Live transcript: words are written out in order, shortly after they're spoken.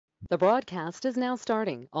The broadcast is now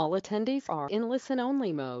starting. All attendees are in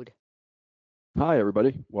listen-only mode. Hi,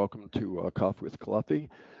 everybody. Welcome to Coffee with Coffee,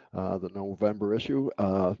 the November issue.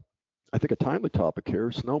 I think a timely topic here,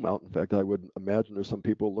 snowmelt. In fact, I would imagine there's some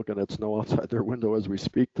people looking at snow outside their window as we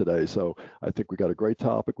speak today. So I think we got a great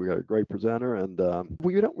topic. We got a great presenter, and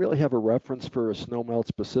we don't really have a reference for a snowmelt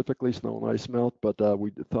specifically, snow and ice melt, but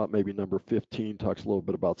we thought maybe number 15 talks a little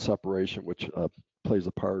bit about separation, which plays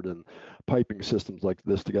a part in piping systems like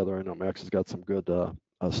this together. I know Max has got some good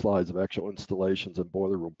slides of actual installations and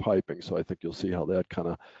boiler room piping, so I think you'll see how that kind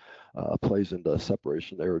of plays into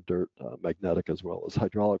separation, air, dirt, magnetic, as well as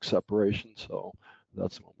hydraulic separation. So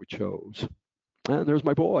that's the one we chose. And there's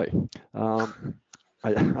my boy.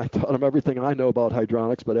 I taught him everything I know about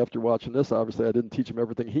hydronics, but after watching this, obviously I didn't teach him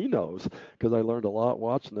everything he knows, because I learned a lot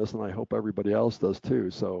watching this, and I hope everybody else does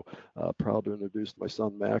too. So proud to introduce my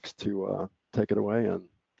son Max to take it away and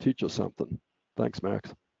teach us something. Thanks,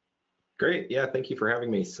 Max. Great. Yeah, thank you for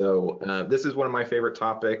having me. So this is one of my favorite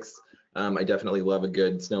topics. I definitely love a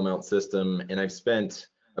good snowmelt system, and I've spent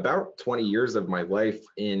about 20 years of my life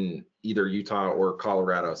in either Utah or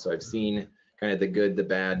Colorado. So I've seen kind of the good, the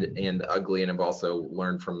bad, and the ugly, and I've also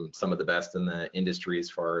learned from some of the best in the industry as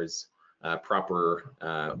far as proper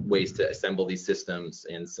ways to assemble these systems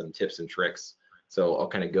and some tips and tricks. So I'll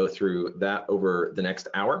kind of go through that over the next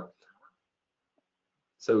hour.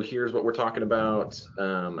 So here's what we're talking about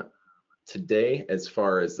today as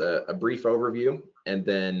far as a brief overview, and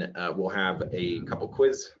then we'll have a couple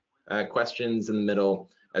quiz questions in the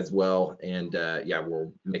middle as well, and yeah,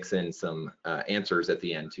 we'll mix in some answers at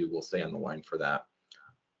the end too. We'll stay on the line for that.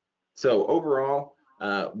 So overall,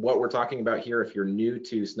 what we're talking about here, if you're new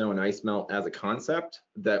to snow and ice melt as a concept,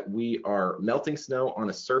 that we are melting snow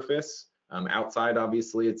on a surface. Outside,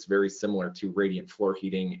 obviously, it's very similar to radiant floor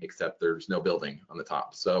heating, except there's no building on the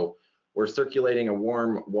top. So we're circulating a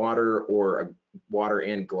warm water or a water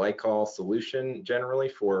and glycol solution generally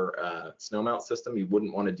for a snowmelt system. You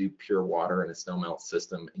wouldn't want to do pure water in a snowmelt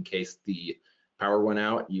system. In case the power went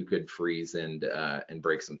out, you could freeze and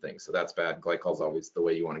break some things. So that's bad. Glycol is always the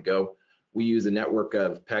way you want to go. We use a network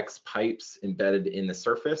of PEX pipes embedded in the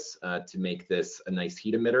surface to make this a nice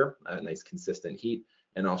heat emitter, a nice consistent heat.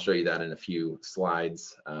 And I'll show you that in a few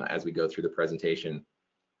slides as we go through the presentation.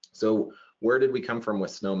 So where did we come from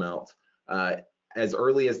with snowmelt? As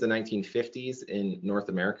early as the 1950s in North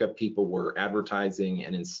America, people were advertising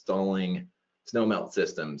and installing snowmelt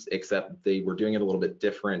systems, except they were doing it a little bit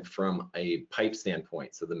different from a pipe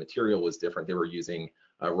standpoint. So the material was different. They were using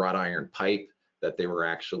a wrought iron pipe that they were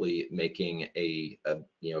actually making a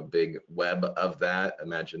big web of that.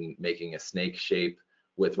 Imagine making a snake shape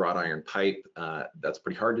with wrought iron pipe. That's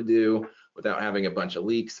pretty hard to do without having a bunch of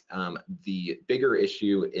leaks. The bigger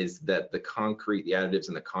issue is that the concrete, the additives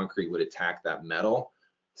in the concrete would attack that metal.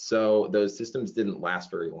 So those systems didn't last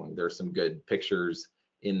very long. There are some good pictures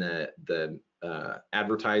in the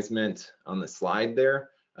advertisement on the slide there.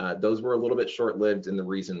 Those were a little bit short-lived, and the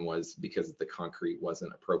reason was because the concrete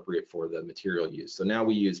wasn't appropriate for the material used. So now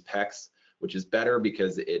we use PEX, which is better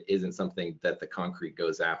because it isn't something that the concrete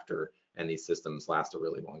goes after, and these systems last a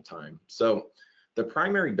really long time. So the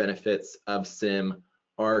primary benefits of SIM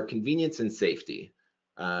are convenience and safety.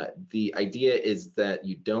 The idea is that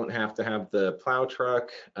you don't have to have the plow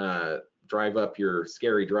truck drive up your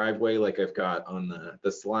scary driveway like I've got on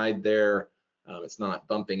the slide there. It's not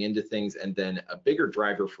bumping into things. And then a bigger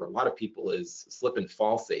driver for a lot of people is slip and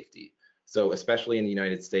fall safety. So especially in the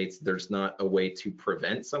United States, there's not a way to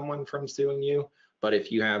prevent someone from suing you. But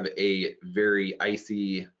if you have a very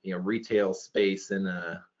icy, retail space in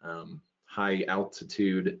a high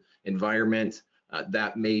altitude environment,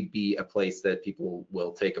 that may be a place that people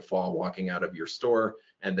will take a fall walking out of your store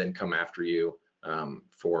and then come after you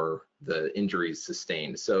for the injuries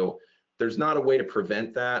sustained. So there's not a way to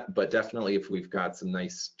prevent that, but definitely if we've got some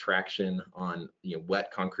nice traction on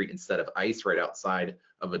wet concrete instead of ice right outside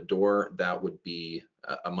of a door, that would be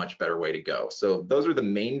a much better way to go. So those are the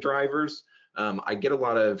main drivers. I get a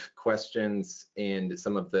lot of questions, and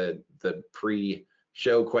some of the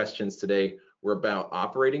pre-show questions today were about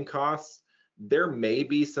operating costs. There may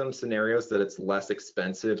be some scenarios that it's less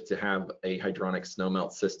expensive to have a hydronic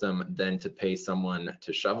snowmelt system than to pay someone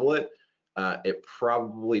to shovel it. It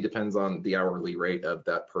probably depends on the hourly rate of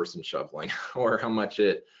that person shoveling or how much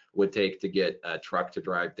it would take to get a truck to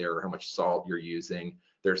drive there, or how much salt you're using.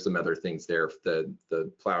 There's some other things there. If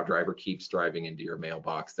the plow driver keeps driving into your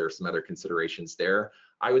mailbox, there's some other considerations there.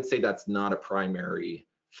 I would say that's not a primary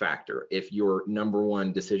factor. If your number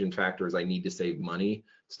one decision factor is I need to save money,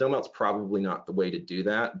 snowmelt's probably not the way to do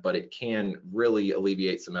that, but it can really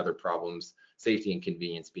alleviate some other problems, safety and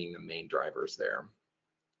convenience being the main drivers there.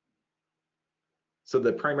 So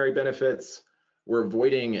the primary benefits, we're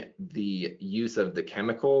avoiding the use of the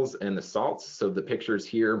chemicals and the salts. So the pictures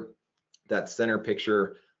here, that center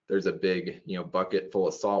picture, there's a big, bucket full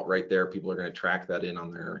of salt right there. People are going to track that in on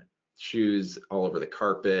their shoes, all over the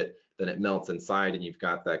carpet. Then it melts inside, and you've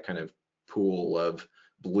got that kind of pool of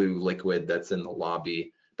blue liquid that's in the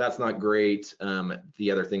lobby. That's not great. The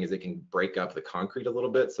other thing is it can break up the concrete a little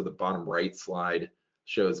bit. So the bottom right slide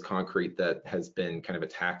shows concrete that has been kind of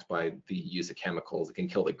attacked by the use of chemicals. It can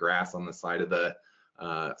kill the grass on the side of the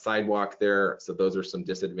sidewalk there. So those are some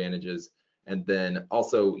disadvantages. And then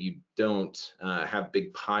also you don't have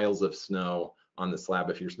big piles of snow on the slab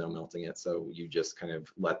if you're snow melting it. So you just kind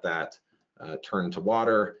of let that turn to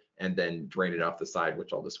water and then drain it off the side,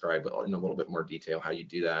 which I'll describe in a little bit more detail how you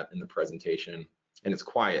do that in the presentation. And it's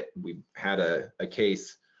quiet. We had a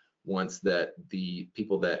case once that the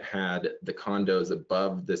people that had the condos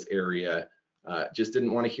above this area just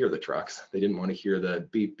didn't want to hear the trucks. They didn't want to hear the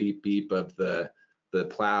beep, beep, beep of the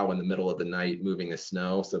plow in the middle of the night moving the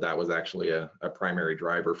snow. So that was actually a primary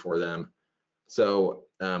driver for them. So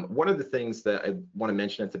one of the things that I want to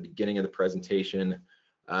mention at the beginning of the presentation,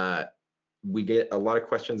 we get a lot of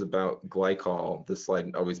questions about glycol. This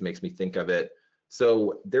slide always makes me think of it.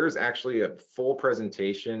 So there's actually a full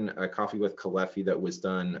presentation, a Coffee with Kalefi, that was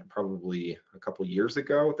done probably a couple years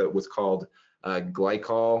ago that was called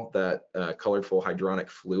Glycol, that colorful hydronic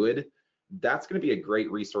fluid. That's going to be a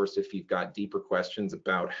great resource if you've got deeper questions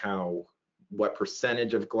about what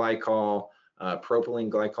percentage of glycol, propylene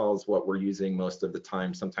glycol is what we're using most of the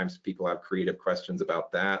time. Sometimes people have creative questions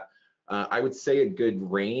about that. I would say a good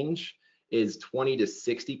range is 20 to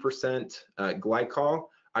 60% glycol.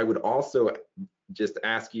 I would also just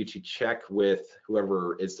ask you to check with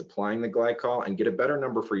whoever is supplying the glycol and get a better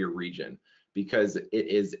number for your region, because it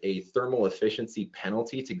is a thermal efficiency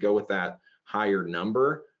penalty to go with that higher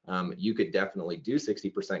number. You could definitely do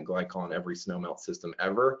 60% glycol in every snowmelt system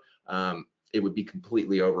ever. It would be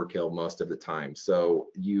completely overkill most of the time. So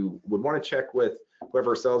you would want to check with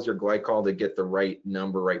whoever sells your glycol to get the right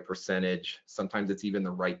number, right percentage. Sometimes it's even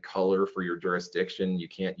the right color for your jurisdiction. You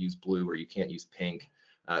can't use blue or you can't use pink.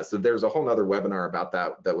 So there's a whole nother webinar about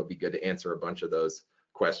that that would be good to answer a bunch of those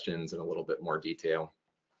questions in a little bit more detail.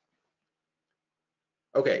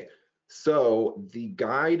 Okay, so the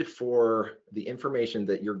guide for the information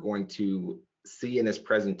that you're going to see in this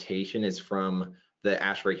presentation is from the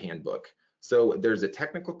ASHRAE handbook. So there's a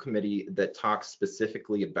technical committee that talks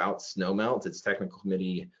specifically about snowmelt. It's technical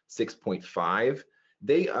committee 6.5.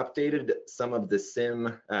 They updated some of the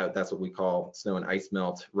SIM, that's what we call snow and ice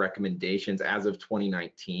melt recommendations as of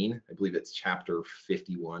 2019. I believe it's chapter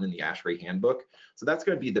 51 in the ASHRAE handbook. So that's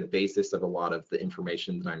going to be the basis of a lot of the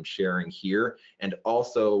information that I'm sharing here, and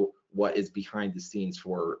also what is behind the scenes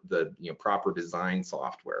for the proper design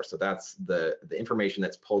software. So that's the information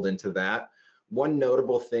that's pulled into that. One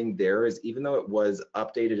notable thing there is, even though it was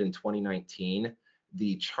updated in 2019,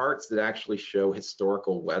 the charts that actually show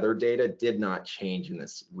historical weather data did not change in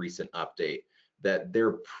this recent update. That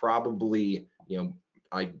they're probably,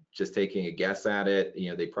 I'm just taking a guess at it,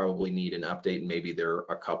 they probably need an update, and maybe they're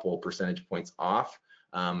a couple percentage points off.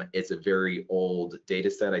 It's a very old data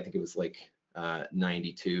set. I think it was like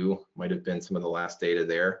 92, might have been some of the last data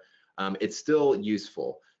there. It's still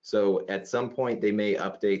useful. So at some point they may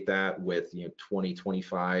update that with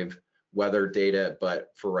 2025 weather data, but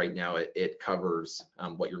for right now it covers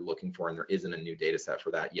what you're looking for, and there isn't a new data set for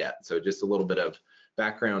that yet. So just a little bit of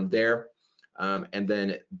background there. And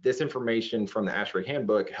then this information from the ASHRAE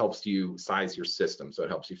handbook helps you size your system. So it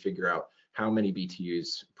helps you figure out how many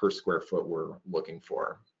BTUs per square foot we're looking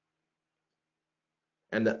for.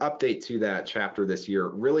 And the update to that chapter this year,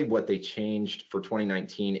 really what they changed for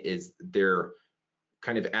 2019 is they're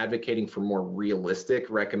kind of advocating for more realistic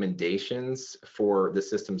recommendations for the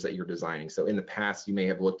systems that you're designing. So in the past, you may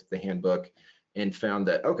have looked at the handbook and found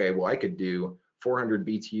that, okay, well, I could do 400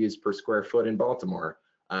 BTUs per square foot in Baltimore.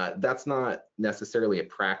 That's not necessarily a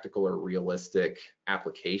practical or realistic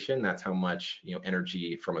application. That's how much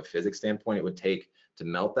energy from a physics standpoint it would take to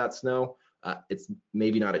melt that snow. It's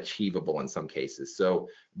maybe not achievable in some cases. So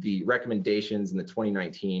the recommendations in the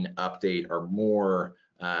 2019 update are more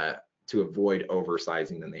to avoid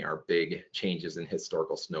oversizing than they are big changes in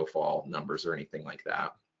historical snowfall numbers or anything like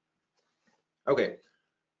that. Okay,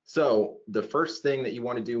 so the first thing that you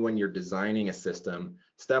want to do when you're designing a system,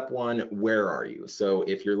 step one, where are you? So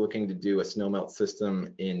if you're looking to do a snowmelt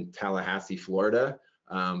system in Tallahassee, Florida,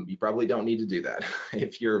 you probably don't need to do that.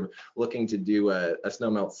 If you're looking to do a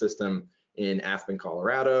snowmelt system in Aspen,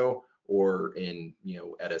 Colorado, or in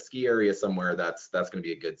at a ski area somewhere, that's going to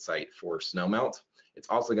be a good site for snowmelt. It's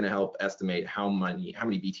also going to help estimate how many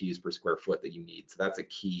BTUs per square foot that you need. So that's a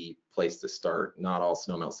key place to start. Not all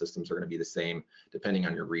snowmelt systems are going to be the same depending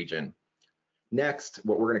on your region. Next,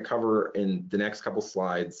 what we're going to cover in the next couple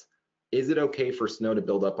slides, is it okay for snow to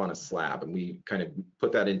build up on a slab? And we kind of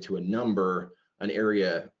put that into a number, an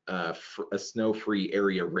area, a snow-free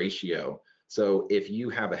area ratio. So if you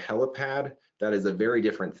have a helipad, that is a very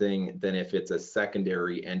different thing than if it's a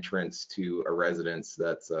secondary entrance to a residence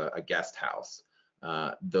that's a guest house.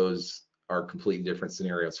 Those are completely different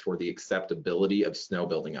scenarios for the acceptability of snow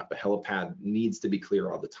building up. A helipad needs to be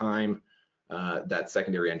clear all the time. That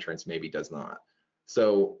secondary entrance maybe does not.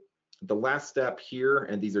 So the last step here,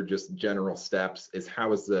 and these are just general steps, is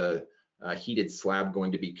how is the heated slab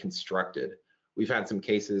going to be constructed? We've had some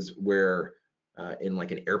cases where in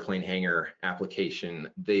like an airplane hangar application,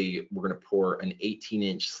 they were going to pour an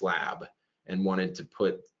 18-inch slab and wanted to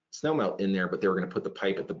put snowmelt in there, but they were going to put the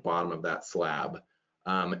pipe at the bottom of that slab.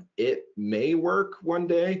 It may work one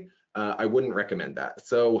day. I wouldn't recommend that.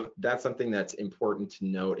 So that's something that's important to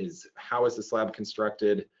note, is how is the slab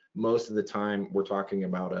constructed? Most of the time we're talking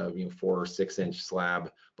about a 4 or 6 inch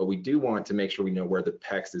slab, but we do want to make sure we know where the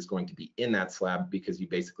PEX is going to be in that slab, because you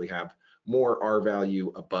basically have more R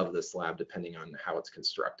value above the slab depending on how it's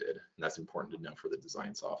constructed. And that's important to know for the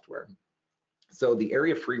design software. So the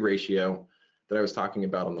area free ratio that I was talking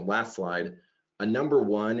about on the last slide, a number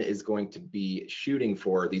one is going to be shooting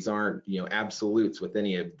for, these aren't absolutes with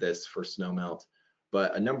any of this for snowmelt,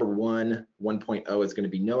 but a number 1.0 is going to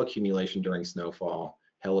be no accumulation during snowfall,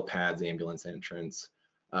 helipads, ambulance entrance.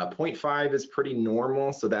 0.5 is pretty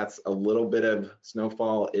normal, so that's a little bit of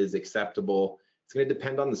snowfall is acceptable. It's going to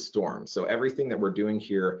depend on the storm. So everything that we're doing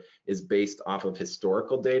here is based off of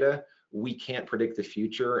historical data. We can't predict the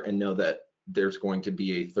future and know that there's going to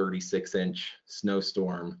be a 36-inch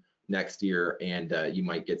snowstorm next year, and you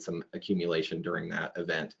might get some accumulation during that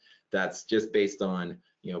event. That's just based on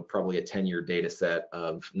probably a 10-year data set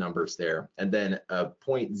of numbers there. And then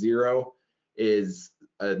 0.0 is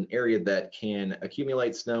an area that can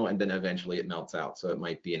accumulate snow and then eventually it melts out. So it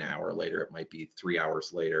might be an hour later, it might be 3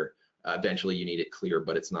 hours later. Eventually you need it clear,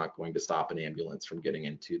 but it's not going to stop an ambulance from getting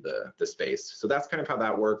into the space. So that's kind of how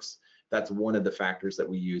that works. That's one of the factors that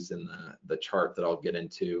we use in the chart that I'll get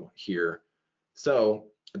into here. So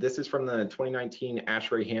this is from the 2019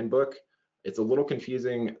 ASHRAE handbook. It's a little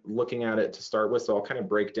confusing looking at it to start with, so I'll kind of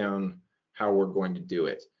break down how we're going to do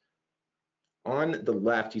it. On the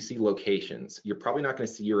left, you see locations. You're probably not going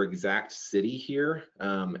to see your exact city here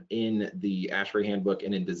in the ASHRAE handbook,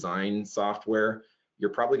 and in design software, you're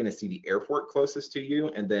probably going to see the airport closest to you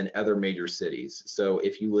and then other major cities. So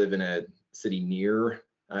if you live in a city near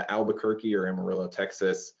Albuquerque or Amarillo,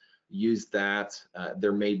 Texas, use that.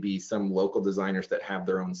 There may be some local designers that have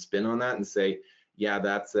their own spin on that and say, yeah,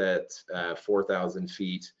 that's at 4,000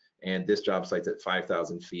 feet and this job site's at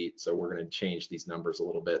 5,000 feet, so we're going to change these numbers a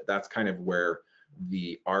little bit. That's kind of where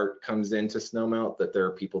the art comes into snowmelt, that there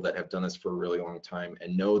are people that have done this for a really long time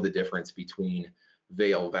and know the difference between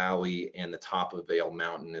Vail Valley and the top of Vail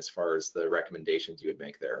Mountain as far as the recommendations you would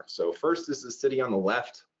make there. So first is the city on the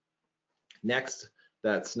left. Next,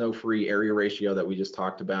 that snow-free area ratio that we just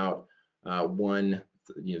talked about, 0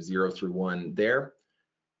 through 1 there.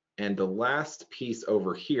 And the last piece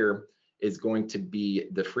over here is going to be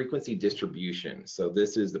the frequency distribution. So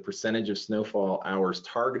this is the percentage of snowfall hours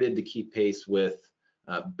targeted to keep pace with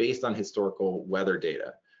based on historical weather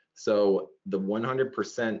data. So the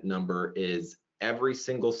 100% number is every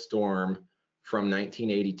single storm from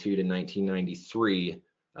 1982 to 1993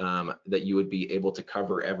 that you would be able to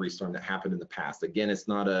cover every storm that happened in the past. Again, it's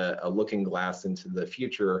not a looking glass into the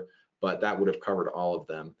future, but that would have covered all of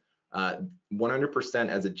them. 100%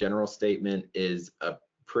 as a general statement is a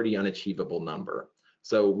pretty unachievable number.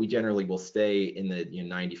 So we generally will stay in the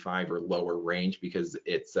 95 or lower range, because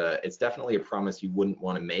it's definitely a promise you wouldn't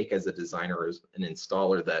want to make as a designer or as an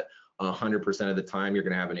installer, that 100% of the time you're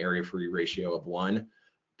going to have an area free ratio of 1.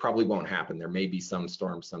 Probably won't happen. There may be some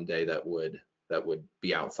storm someday that would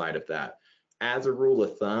be outside of that. As a rule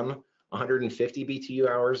of thumb, 150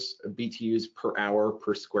 BTUs per hour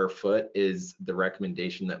per square foot is the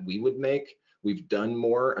recommendation that we would make. We've done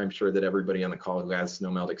more. I'm sure that everybody on the call who has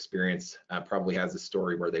snowmelt experience probably has a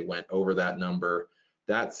story where they went over that number.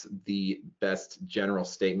 That's the best general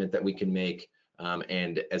statement that we can make.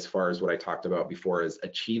 And as far as what I talked about before is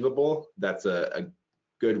achievable, that's a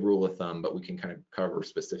good rule of thumb, but we can kind of cover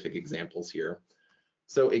specific examples here.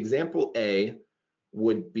 So example A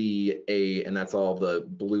would be and that's all the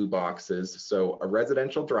blue boxes. So a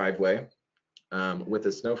residential driveway with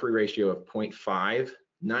a snow-free ratio of 0.5,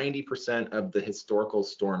 90% of the historical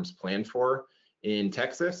storms planned for in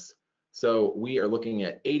Texas, So we are looking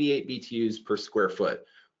at 88 BTUs per square foot,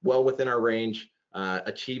 well within our range,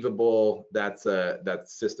 achievable. That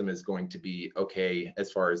system is going to be okay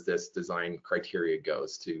as far as this design criteria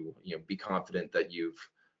goes, to be confident that you've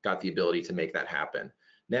got the ability to make that happen.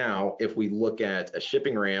 Now, if we look at a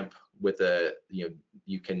shipping ramp with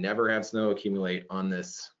you can never have snow accumulate on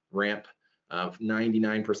this ramp.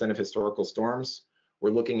 99% of historical storms, we're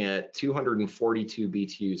looking at 242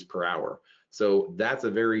 BTUs per hour. So that's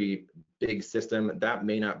a very big system. That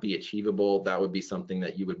may not be achievable. That would be something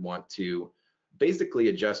that you would want to basically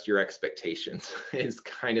adjust your expectations. Is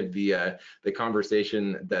kind of the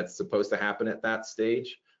conversation that's supposed to happen at that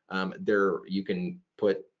stage. There you can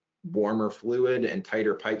put warmer fluid and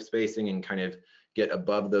tighter pipe spacing and kind of get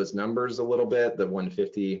above those numbers a little bit, the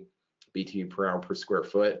 150 BTU per hour per square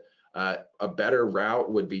foot. A better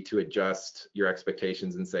route would be to adjust your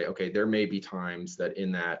expectations and say, okay, there may be times that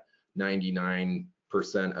in that 99%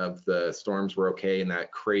 of the storms were okay, and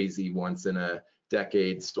that crazy once in a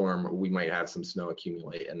decade storm, we might have some snow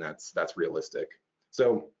accumulate, and that's realistic.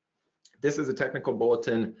 So this is a technical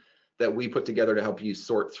bulletin that we put together to help you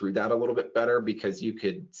sort through that a little bit better, because you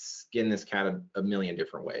could skin this cat a million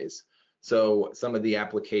different ways. So some of the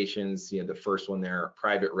applications, the first one there,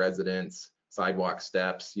 private residence, sidewalk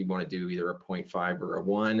steps, you want to do either a 0.5 or a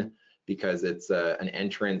 1 because it's an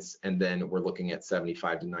entrance, and then we're looking at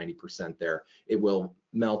 75 to 90% there. It will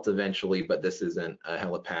melt eventually, but this isn't a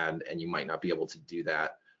helipad, and you might not be able to do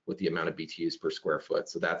that with the amount of BTUs per square foot.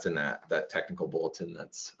 So that's in that technical bulletin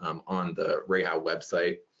that's on the REHAU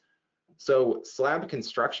website. So slab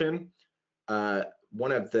construction,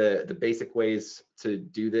 one of the basic ways to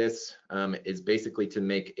do this is basically to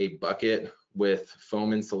make a bucket with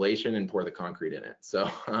foam insulation and pour the concrete in it.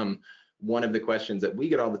 So one of the questions that we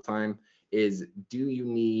get all the time is, do you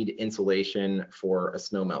need insulation for a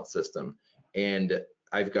snow melt system? And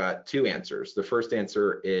I've got two answers. The first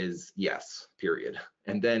answer is yes, period.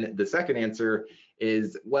 And then the second answer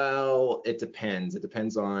is, well, it depends. It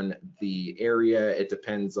depends on the area. It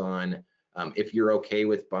depends on if you're okay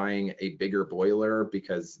with buying a bigger boiler,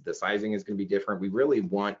 because the sizing is going to be different. We really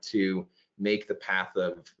want to make the path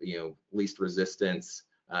of least resistance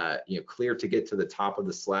clear to get to the top of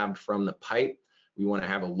the slab from the pipe. We want to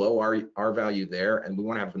have a low R value there, and we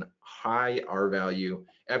want to have a high R value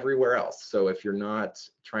everywhere else. So if you're not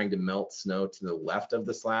trying to melt snow to the left of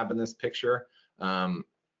the slab in this picture,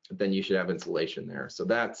 then you should have insulation there. So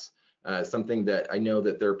that's something that I know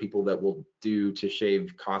that there are people that will do to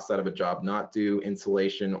shave costs out of a job, not do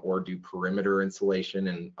insulation or do perimeter insulation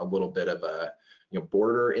and a little bit of a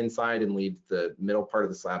border inside and leave the middle part of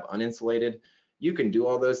the slab uninsulated. You can do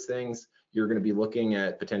all those things. You're going to be looking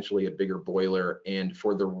at potentially a bigger boiler, and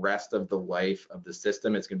for the rest of the life of the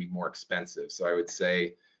system, it's going to be more expensive. So I would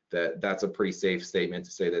say that that's a pretty safe statement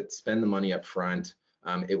to say that spend the money up front.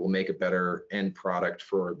 It will make a better end product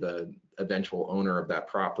for the eventual owner of that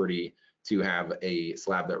property to have a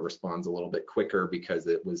slab that responds a little bit quicker because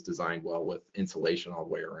it was designed well with insulation all the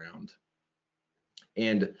way around.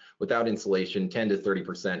 And without insulation, 10 to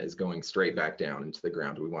 30% is going straight back down into the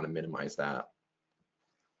ground. We want to minimize that.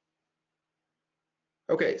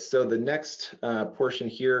 Okay, so the next portion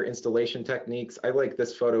here, installation techniques. I like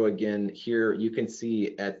this photo again here. You can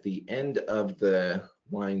see at the end of the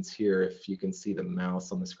lines here, if you can see the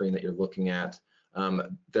mouse on the screen that you're looking at,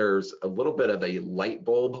 there's a little bit of a light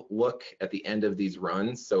bulb look at the end of these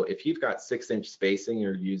runs. So if you've got 6-inch spacing,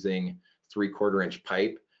 you're using 3/4 inch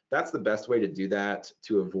pipe, that's the best way to do that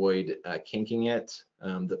to avoid kinking it.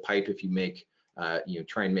 The pipe, if you make,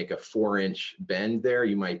 try and make a 4-inch bend there,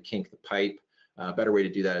 you might kink the pipe. A better way to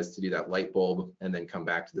do that is to do that light bulb and then come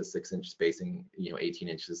back to the 6-inch spacing, 18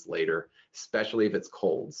 inches later, especially if it's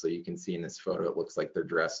cold. So you can see in this photo, it looks like they're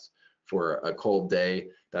dressed for a cold day.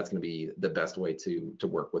 That's going to be the best way to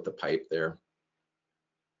work with the pipe there.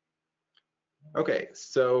 Okay,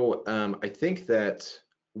 so I think that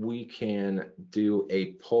we can do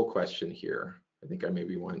a poll question here. I think I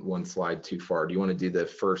maybe went one slide too far. Do you want to do the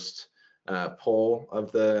first poll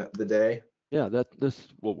of the day? Yeah, this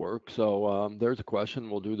will work. So there's a question.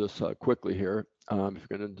 We'll do this quickly here. If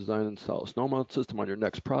you're going to design and install a snow melt system on your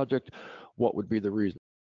next project, what would be the reason?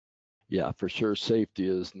 Yeah, for sure, safety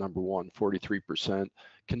is number one, 43%.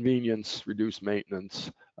 Convenience, reduced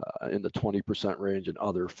maintenance in the 20% range, and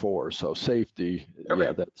other 4. So safety, okay.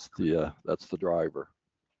 Yeah, that's the driver.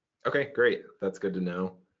 Okay, great. That's good to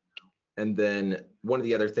know. And then one of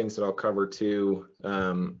the other things that I'll cover too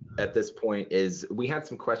at this point is we had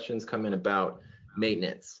some questions come in about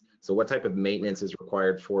maintenance. So what type of maintenance is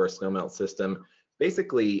required for a snow melt system?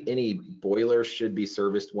 Basically, any boiler should be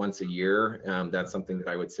serviced once a year. That's something that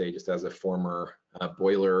I would say, just as a former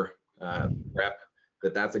boiler rep,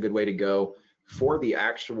 that's a good way to go. For the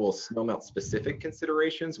actual snowmelt specific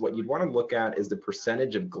considerations, what you'd want to look at is the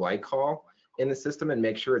percentage of glycol in the system and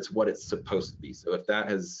make sure it's what it's supposed to be. So if that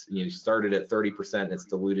has started at 30% and it's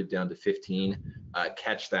diluted down to 15,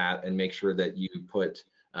 catch that and make sure that you put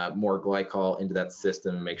more glycol into that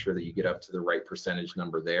system and make sure that you get up to the right percentage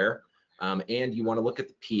number there. And you want to look at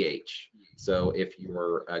the pH. So if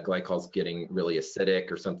your glycol is getting really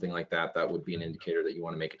acidic or something like that, that would be an indicator that you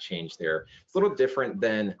want to make a change there. It's a little different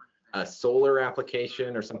than a solar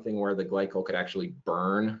application or something where the glycol could actually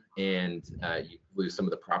burn and you lose some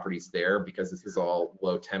of the properties there. Because this is all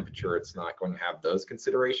low temperature, it's not going to have those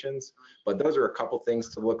considerations. But those are a couple things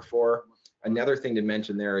to look for. Another thing to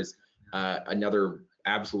mention there is another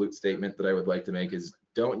absolute statement that I would like to make is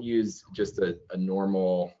don't use just a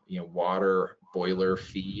normal water boiler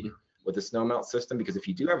feed with a snowmelt system, because if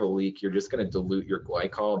you do have a leak, you're just going to dilute your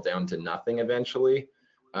glycol down to nothing eventually.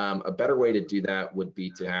 A better way to do that would be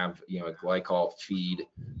to have a glycol feed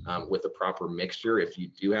with a proper mixture. If you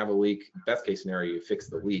do have a leak, best case scenario, you fix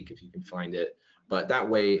the leak if you can find it. But that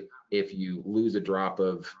way, if you lose a drop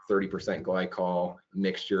of 30% glycol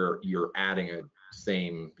mixture, you're adding a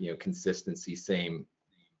same consistency, same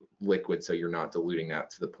liquid, so you're not diluting that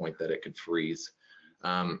to the point that it could freeze.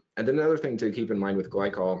 And then another thing to keep in mind with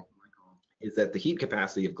glycol is that the heat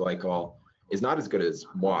capacity of glycol is not as good as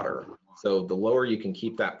water. So the lower you can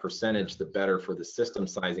keep that percentage, the better for the system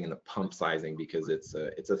sizing and the pump sizing, because it's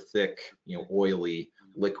a thick, oily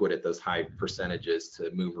liquid at those high percentages to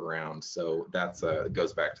move around. So that's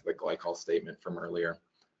goes back to the glycol statement from earlier.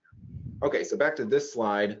 Okay, so back to this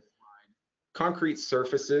slide. Concrete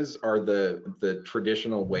surfaces are the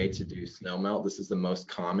traditional way to do snowmelt. This is the most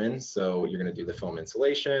common. So you're going to do the foam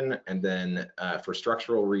insulation, and then for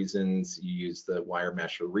structural reasons, you use the wire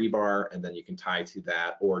mesh or rebar, and then you can tie to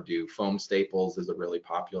that, or do foam staples is a really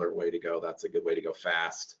popular way to go. That's a good way to go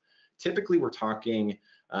fast. Typically, we're talking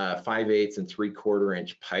 5/8 and 3/4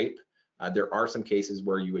 inch pipe. There are some cases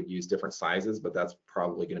where you would use different sizes, but that's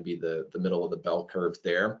probably going to be the middle of the bell curve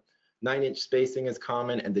there. 9-inch spacing is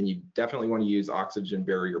common, and then you definitely want to use oxygen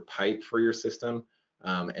barrier pipe for your system,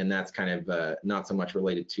 and that's kind of not so much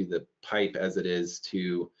related to the pipe as it is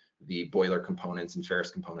to the boiler components and ferrous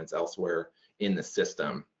components elsewhere in the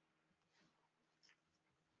system.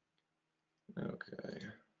 Okay.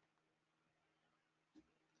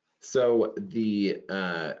 So the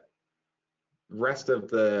rest of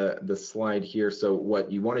the slide here, so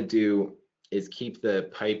what you want to do is keep the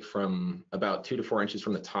pipe from about 2 to 4 inches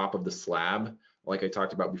from the top of the slab. Like I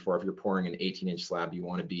talked about before, if you're pouring an 18-inch slab, you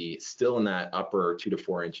want to be still in that upper 2 to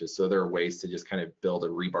 4 inches. So there are ways to just kind of build a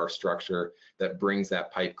rebar structure that brings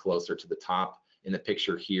that pipe closer to the top. In the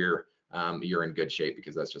picture here, you're in good shape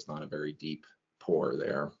because that's just not a very deep pour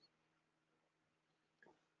there.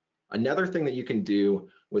 Another thing that you can do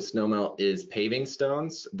with snowmelt is paving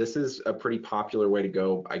stones. This is a pretty popular way to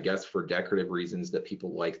go, I guess, for decorative reasons, that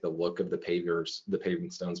people like the look of the paving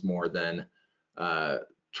stones more than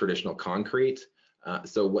traditional concrete.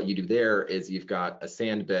 So what you do there is you've got a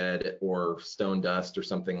sand bed or stone dust or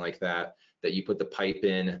something like that you put the pipe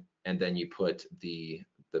in, and then you put the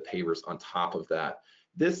pavers on top of that.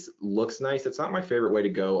 This looks nice. It's not my favorite way to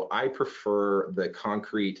go. I prefer the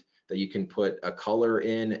concrete that you can put a color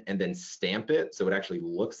in and then stamp it so it actually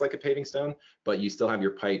looks like a paving stone, but you still have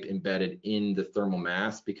your pipe embedded in the thermal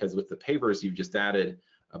mass, because with the pavers you've just added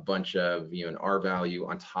a bunch of an R value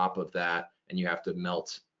on top of that, and you have to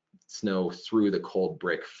melt snow through the cold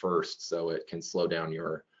brick first so it can slow down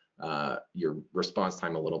your response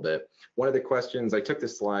time a little bit. One of the questions, I took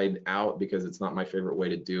this slide out because it's not my favorite way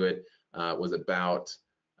to do it, was about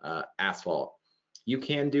asphalt. You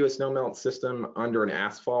can do a snowmelt system under an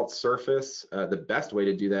asphalt surface. The best way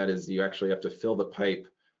to do that is you actually have to fill the pipe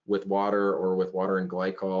with water or with water and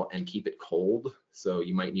glycol and keep it cold. So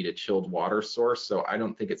you might need a chilled water source. So I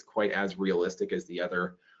don't think it's quite as realistic as the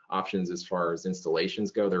other options as far as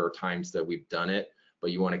installations go. There are times that we've done it,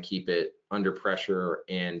 but you want to keep it under pressure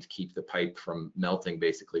and keep the pipe from melting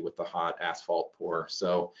basically with the hot asphalt pour.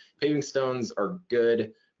 So paving stones are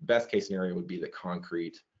good. Best case scenario would be the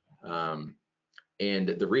concrete. And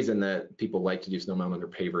the reason that people like to do snowmelt under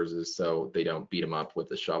pavers is so they don't beat them up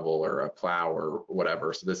with a shovel or a plow or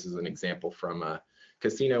whatever. So this is an example from a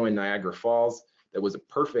casino in Niagara Falls that was a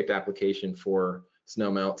perfect application for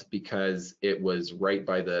snowmelt because it was right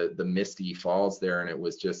by the misty falls there, and it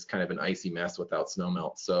was just kind of an icy mess without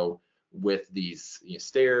snowmelt. So with these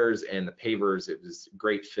stairs and the pavers, it was a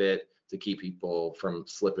great fit to keep people from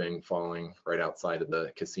slipping, falling right outside of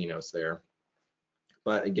the casinos there.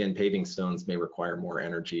 But again, paving stones may require more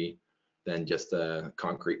energy than just a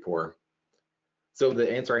concrete pour. So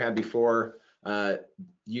the answer I had before,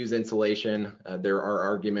 use insulation. There are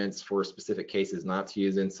arguments for specific cases not to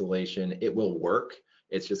use insulation. It will work.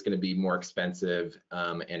 It's just going to be more expensive,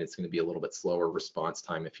 and it's going to be a little bit slower response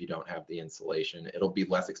time if you don't have the insulation. It'll be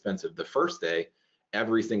less expensive the first day.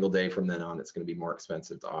 Every single day from then on, it's going to be more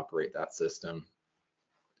expensive to operate that system.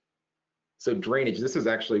 So drainage, this is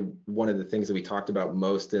actually one of the things that we talked about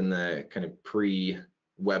most in the kind of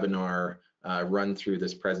pre-webinar run through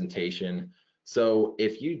this presentation. So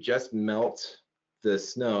if you just melt the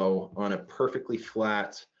snow on a perfectly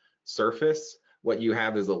flat surface, what you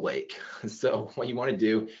have is a lake. So what you want to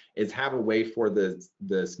do is have a way for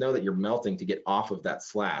the snow that you're melting to get off of that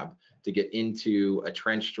slab, to get into a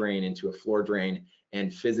trench drain, into a floor drain,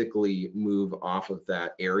 and physically move off of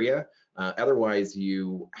that area. Otherwise,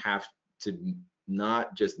 you have to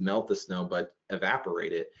not just melt the snow, but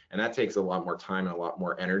evaporate it. And that takes a lot more time and a lot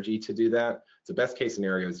more energy to do that. So best case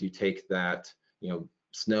scenario is you take that,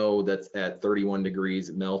 snow that's at 31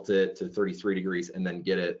 degrees, melt it to 33 degrees, and then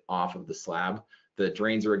get it off of the slab. The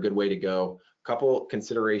drains are a good way to go. A couple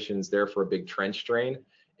considerations there for a big trench drain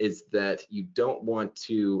is that you don't want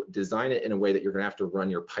to design it in a way that you're going to have to run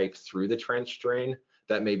your pipe through the trench drain.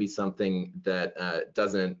 That may be something that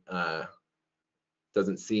doesn't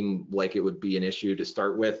seem like it would be an issue to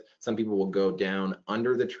start with. Some people will go down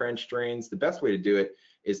under the trench drains. The best way to do it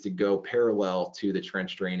is to go parallel to the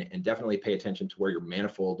trench drain, and definitely pay attention to where your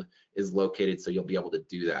manifold is located so you'll be able to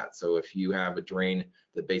do that. So if you have a drain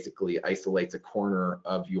that basically isolates a corner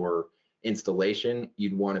of your installation,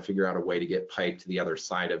 you'd want to figure out a way to get pipe to the other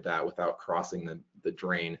side of that without crossing the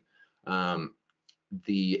drain.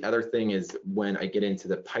 The other thing is, when I get into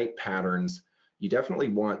the pipe patterns, you definitely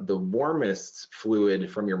want the warmest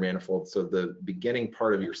fluid from your manifold, so the beginning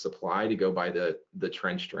part of your supply, to go by the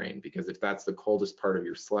trench drain, because if that's the coldest part of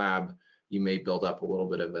your slab, you may build up a little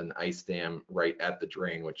bit of an ice dam right at the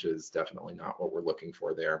drain, which is definitely not what we're looking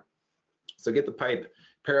for there. So get the pipe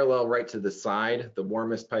parallel right to the side, the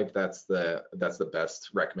warmest pipe. That's the best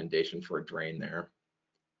recommendation for a drain there.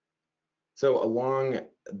 So along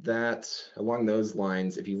those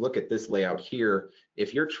lines, if you look at this layout here,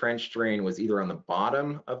 if your trench drain was either on the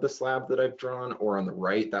bottom of the slab that I've drawn or on the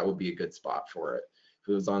right, that would be a good spot for it. If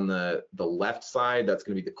it was on the left side, that's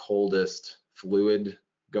going to be the coldest fluid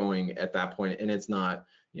going at that point, and it's not,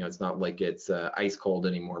 it's not like it's ice cold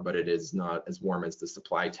anymore, but it is not as warm as the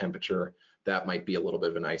supply temperature. That might be a little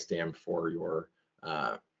bit of an ice dam for your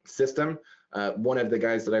system. One of the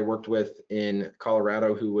guys that I worked with in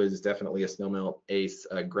Colorado, who was definitely a snowmelt ace,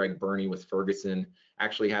 Greg Burney with Ferguson,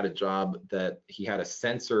 actually had a job that he had a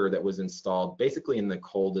sensor that was installed basically in the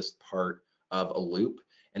coldest part of a loop,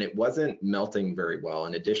 and it wasn't melting very well.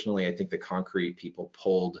 And additionally, I think the concrete people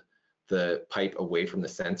pulled the pipe away from the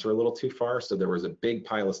sensor a little too far, so there was a big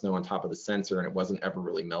pile of snow on top of the sensor, and it wasn't ever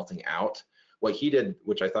really melting out. What he did,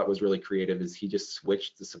 which I thought was really creative, is he just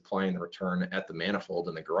switched the supply and the return at the manifold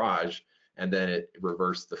in the garage, and then it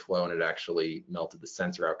reversed the flow, and it actually melted the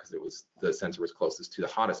sensor out because the sensor was closest to the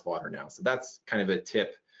hottest water now. So that's kind of a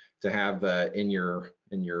tip to have in your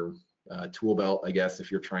tool belt, I guess,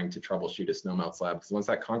 if you're trying to troubleshoot a snowmelt slab, because once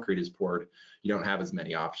that concrete is poured, you don't have as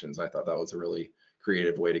many options. I thought that was a really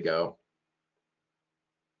creative way to go.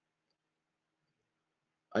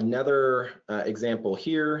 Another example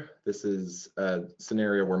here, this is a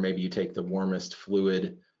scenario where maybe you take the warmest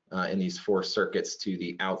fluid in these 4 circuits to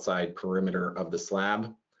the outside perimeter of the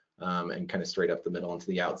slab and kind of straight up the middle into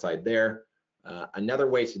the outside there. Another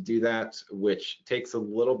way to do that, which takes a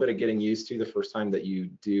little bit of getting used to the first time that you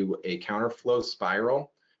do a counterflow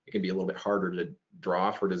spiral, it can be a little bit harder to draw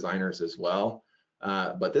for designers as well.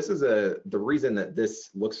 But this is the reason that this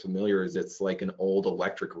looks familiar is it's like an old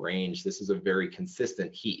electric range. This is a very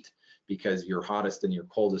consistent heat because your hottest and your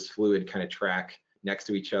coldest fluid kind of track next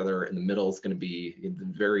to each other. In the middle is going to be, the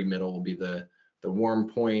very middle will be the warm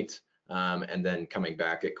point, and then coming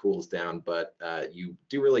back it cools down, but you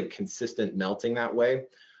do really consistent melting that way.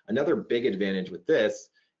 Another big advantage with this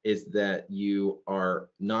is that you are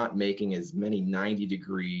not making as many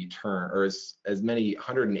 90-degree turn or as many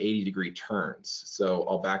 180-degree turns. So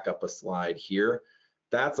I'll back up a slide here.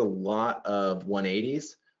 That's a lot of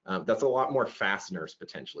 180s. That's a lot more fasteners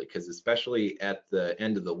potentially, because especially at the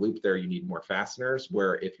end of the loop there, you need more fasteners,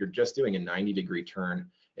 where if you're just doing a 90-degree turn,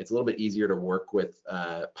 it's a little bit easier to work with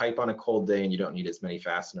pipe on a cold day, and you don't need as many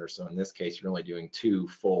fasteners. So in this case, you're only doing 2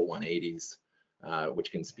 full 180s,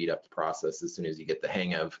 which can speed up the process as soon as you get the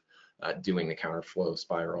hang of doing the counterflow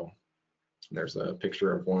spiral. And there's a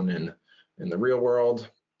picture of one in the real world.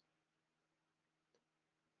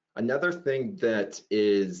 Another thing that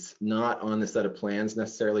is not on the set of plans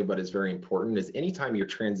necessarily, but is very important, is anytime you're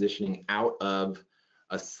transitioning out of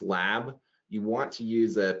a slab, you want to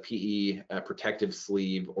use a PE protective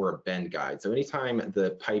sleeve or a bend guide. So anytime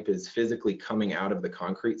the pipe is physically coming out of the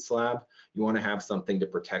concrete slab, you want to have something to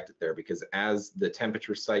protect it there, because as the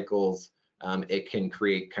temperature cycles, it can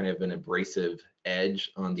create kind of an abrasive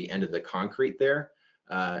edge on the end of the concrete there.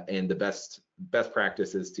 And the best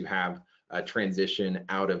practice is to have transition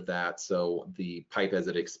out of that, so the pipe, as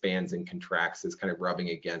it expands and contracts, is kind of rubbing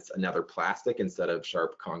against another plastic instead of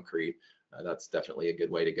sharp concrete. That's definitely a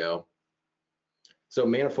good way to go. So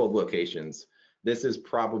manifold locations. This is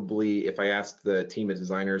probably, if I asked the team of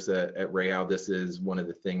designers at REHAU, this is one of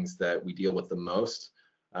the things that we deal with the most.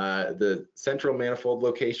 The central manifold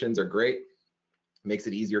locations are great. Makes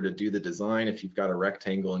it easier to do the design. If you've got a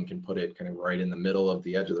rectangle and can put it kind of right in the middle of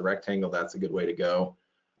the edge of the rectangle, that's a good way to go.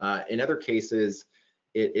 In other cases,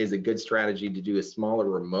 it is a good strategy to do a smaller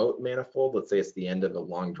remote manifold. Let's say it's the end of a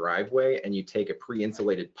long driveway and you take a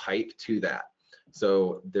pre-insulated pipe to that.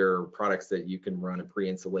 So there are products that you can run a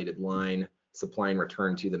pre-insulated line, supply and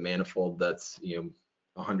return to the manifold that's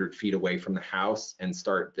 100 feet away from the house and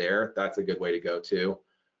start there. That's a good way to go too.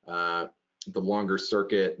 The longer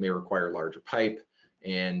circuit may require larger pipe,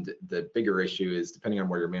 and the bigger issue is, depending on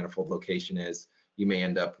where your manifold location is, you may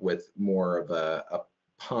end up with more of a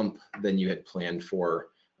pump than you had planned for,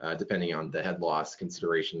 depending on the head loss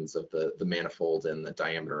considerations of the manifold and the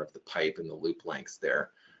diameter of the pipe and the loop lengths there.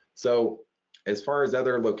 So as far as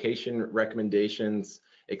other location recommendations,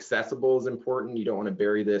 accessible is important. You don't want to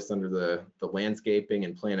bury this under the landscaping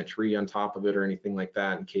and plant a tree on top of it or anything like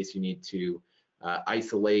that, in case you need to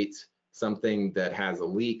isolate something that has a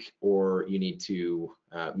leak, or you need to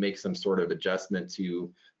make some sort of adjustment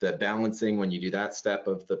to the balancing when you do that step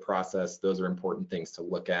of the process. Those are important things to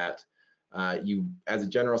look at. You, as a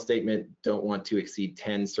general statement, don't want to exceed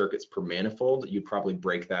 10 circuits per manifold. You'd probably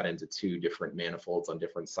break that into 2 different manifolds on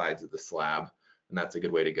different sides of the slab, and that's a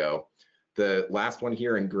good way to go. The last one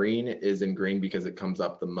here in green is in green because it comes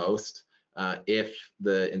up the most. If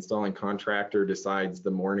the installing contractor decides the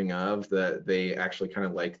morning of that they actually kind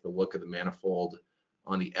of like the look of the manifold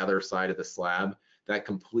on the other side of the slab, that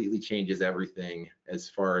completely changes everything as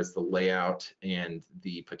far as the layout and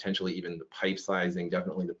the potentially even the pipe sizing,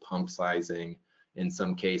 definitely the pump sizing in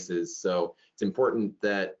some cases. So it's important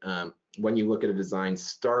that when you look at a design,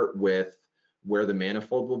 start with where the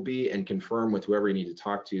manifold will be and confirm with whoever you need to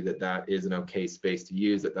talk to that that is an okay space to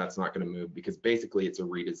use, that that's not going to move, because basically it's a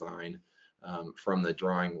redesign from the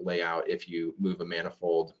drawing layout if you move a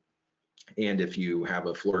manifold. And if you have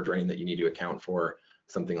a floor drain that you need to account for,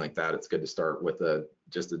 something like that, it's good to start with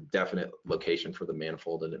just a definite location for the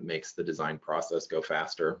manifold, and it makes the design process go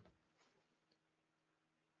faster.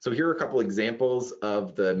 So here are a couple examples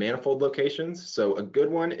of the manifold locations. So a good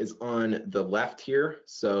one is on the left here.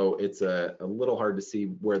 So it's a little hard to see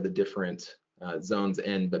where the different zones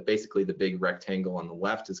end, but basically the big rectangle on the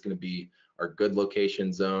left is going to be our good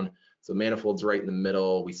location zone. So manifolds right in the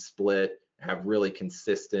middle, we split, have really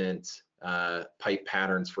consistent pipe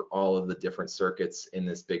patterns for all of the different circuits in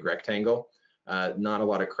this big rectangle. Not a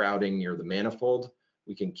lot of crowding near the manifold.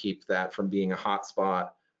 We can keep that from being a hot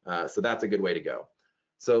spot. So that's a good way to go.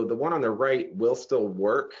 So the one on the right will still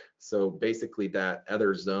work. So basically that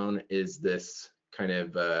other zone is this kind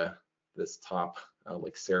of this top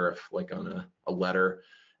like serif, like on a letter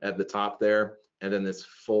at the top there, and then this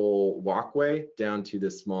full walkway down to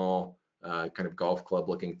this small kind of golf club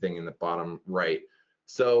looking thing in the bottom right.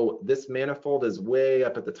 So this manifold is way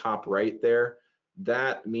up at the top right there.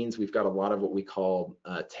 That means we've got a lot of what we call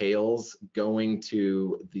tails going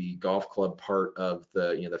to the golf club part of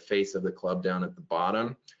the, the face of the club down at the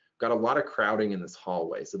bottom. Got a lot of crowding in this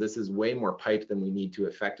hallway. So this is way more pipe than we need to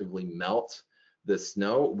effectively melt the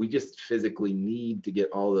snow. We just physically need to get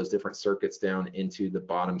all those different circuits down into the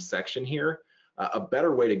bottom section here. A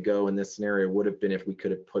better way to go in this scenario would have been if we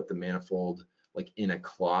could have put the manifold like in a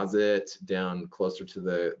closet down closer to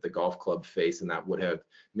the golf club face, and that would have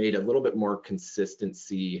made a little bit more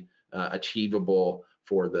consistency achievable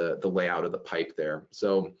for the layout of the pipe there.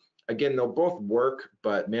 So again, they'll both work,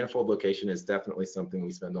 but manifold location is definitely something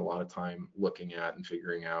we spend a lot of time looking at and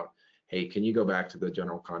figuring out. Hey, can you go back to the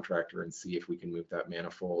general contractor and see if we can move that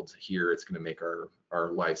manifold here? It's going to make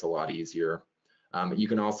our lives a lot easier. You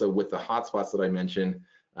can also, with the hotspots that I mentioned,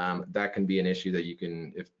 that can be an issue that you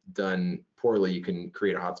can, if done poorly, you can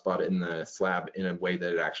create a hotspot in the slab in a way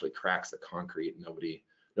that it actually cracks the concrete.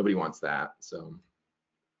 Nobody wants that. So,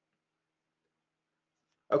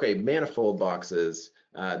 okay, manifold boxes.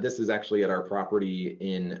 This is actually at our property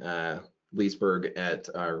in Leesburg at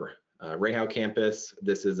our REHAU campus.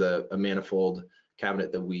 This is a manifold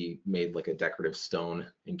cabinet that we made like a decorative stone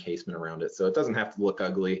encasement around it. So it doesn't have to look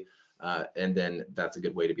ugly. And then that's a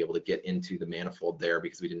good way to be able to get into the manifold there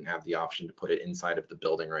because we didn't have the option to put it inside of the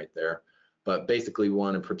building right there. But basically we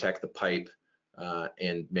want to protect the pipe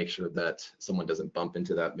and make sure that someone doesn't bump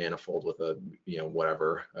into that manifold with a,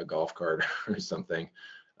 whatever, a golf cart or something.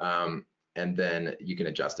 And then you can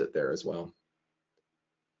adjust it there as well.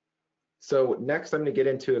 So next I'm going to get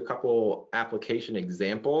into a couple application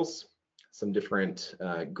examples, some different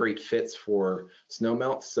great fits for snow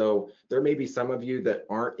melt. So there may be some of you that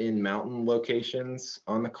aren't in mountain locations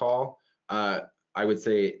on the call. I would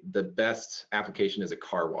say the best application is a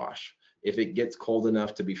car wash. If it gets cold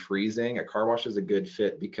enough to be freezing, a car wash is a good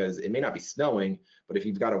fit because it may not be snowing, but if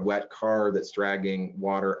you've got a wet car that's dragging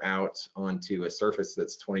water out onto a surface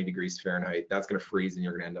that's 20 degrees Fahrenheit, that's going to freeze and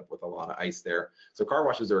you're going to end up with a lot of ice there. So car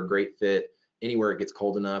washes are a great fit anywhere it gets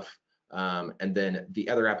cold enough. And then the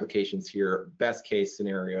other applications here, best case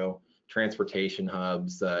scenario, transportation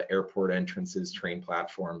hubs, airport entrances, train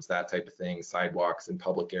platforms, that type of thing, sidewalks in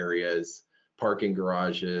public areas, parking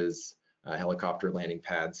garages, helicopter landing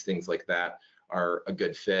pads, things like that are a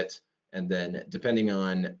good fit. And then depending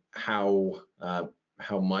on how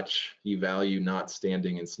much you value not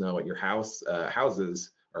standing in snow at your house,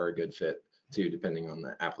 houses are a good fit too, depending on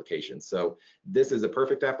the application. So this is a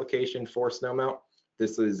perfect application for snow melt.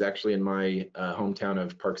 This is actually in my hometown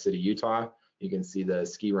of Park City, Utah. You can see the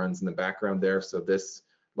ski runs in the background there. So this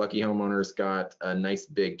lucky homeowner's got a nice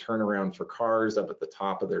big turnaround for cars up at the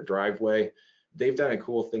top of their driveway. They've done a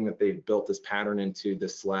cool thing that they've built this pattern into the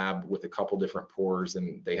slab with a couple different pours,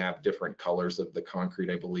 and they have different colors of the concrete,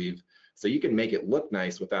 I believe. So you can make it look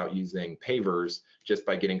nice without using pavers just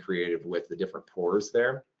by getting creative with the different pours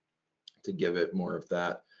there to give it more of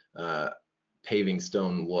that paving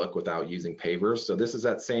stone look without using pavers. So this is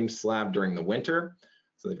that same slab during the winter.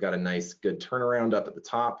 So they've got a nice good turnaround up at the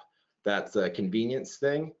top. That's a convenience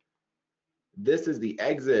thing. This is the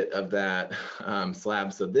exit of that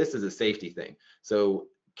slab. So this is a safety thing. So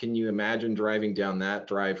can you imagine driving down that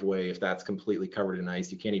driveway if that's completely covered in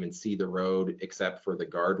ice? You can't even see the road except for the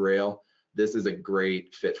guardrail. This is a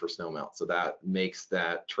great fit for snow melt. So that makes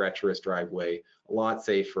that treacherous driveway a lot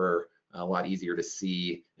safer, a lot easier to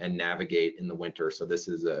see and navigate in the winter. So this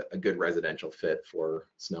is a good residential fit for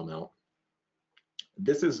snow melt.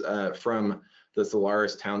 This is from the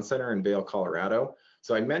Solaris Town Center in Vail, Colorado.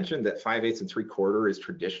 So I mentioned that 5/8 and 3/4 is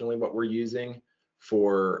traditionally what we're using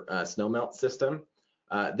for a snow melt system.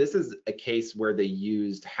 This is a case where they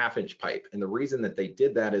used 1/2-inch pipe. And the reason that they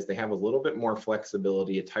did that is they have a little bit more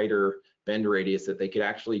flexibility, a tighter bend radius that they could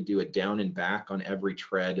actually do a down and back on every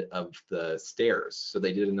tread of the stairs. So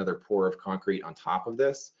they did another pour of concrete on top of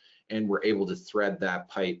this and were able to thread that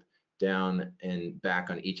pipe down and back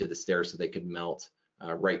on each of the stairs so they could melt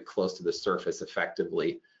right close to the surface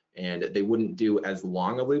effectively. And they wouldn't do as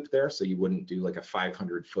long a loop there, so you wouldn't do like a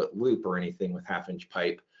 500-foot loop or anything with 1/2-inch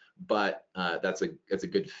pipe, but that's a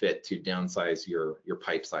good fit to downsize your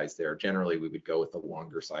pipe size there. Generally, we would go with the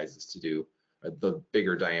longer sizes to do the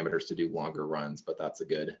bigger diameters to do longer runs, but that's a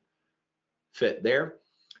good fit there.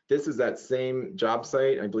 This is that same job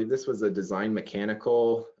site. I believe this was a design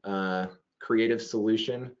mechanical creative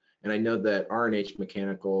solution, and I know that R&H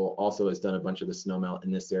Mechanical also has done a bunch of the snow melt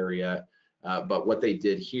in this area. But what they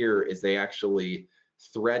did here is they actually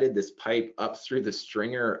threaded this pipe up through the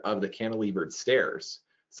stringer of the cantilevered stairs.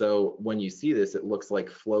 So when you see this, it looks like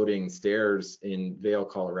floating stairs in Vail,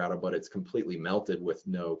 Colorado, but it's completely melted with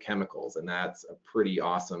no chemicals. And that's a pretty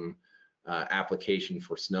awesome application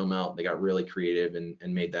for snow melt. They got really creative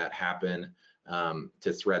and made that happen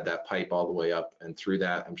to thread that pipe all the way up and through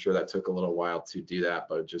that. I'm sure that took a little while to do that,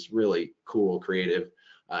 but just really cool, creative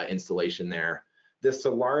installation there. This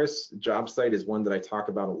Solaris job site is one that I talk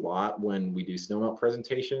about a lot when we do snow melt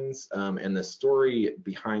presentations. And the story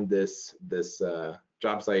behind this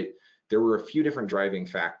job site, there were a few different driving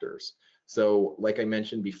factors. So like I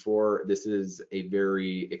mentioned before, this is a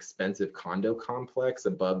very expensive condo complex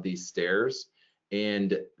above these stairs.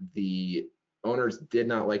 And the owners did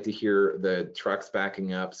not like to hear the trucks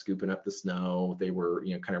backing up, scooping up the snow. They were,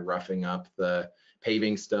 kind of roughing up the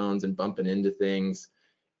paving stones and bumping into things.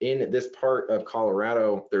 In this part of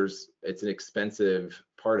Colorado, it's an expensive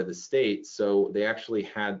part of the state, so they actually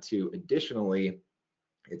had to additionally,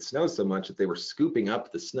 it snows so much that they were scooping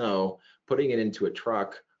up the snow, putting it into a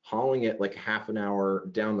truck, hauling it like half an hour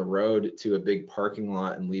down the road to a big parking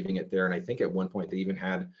lot and leaving it there. And I think at one point they even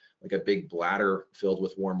had like a big bladder filled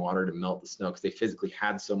with warm water to melt the snow because they physically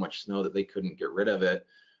had so much snow that they couldn't get rid of it.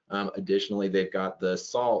 Additionally, they've got the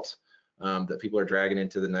salt that people are dragging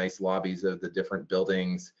into the nice lobbies of the different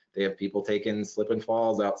buildings. They have people taking slip and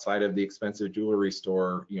falls outside of the expensive jewelry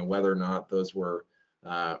store, whether or not those were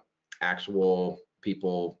actual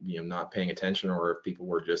people, not paying attention, or if people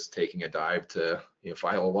were just taking a dive to,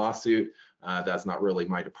 file a lawsuit. That's not really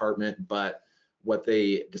my department, but what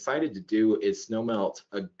they decided to do is snow melt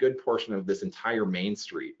a good portion of this entire main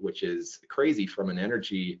street, which is crazy from an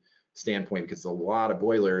energy standpoint because there's a lot of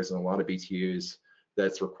boilers and a lot of BTUs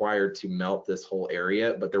that's required to melt this whole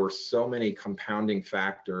area. But there were so many compounding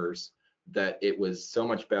factors that it was so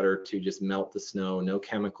much better to just melt the snow, no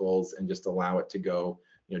chemicals, and just allow it to go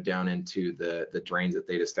down into the drains that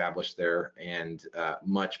they'd established there, and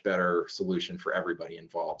much better solution for everybody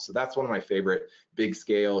involved. So that's one of my favorite big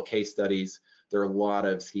scale case studies. There are a lot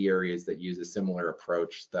of ski areas that use a similar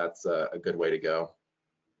approach. That's a good way to go.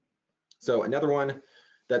 So another one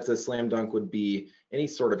that's a slam dunk would be any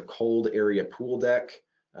sort of cold area pool deck.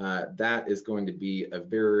 That is going to be a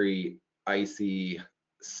very icy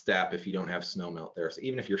step if you don't have snow melt there. So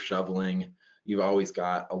even if you're shoveling, you've always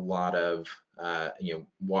got a lot of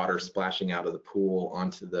water splashing out of the pool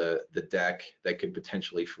onto the deck that could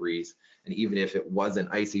potentially freeze. And even if it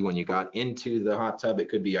wasn't icy when you got into the hot tub, it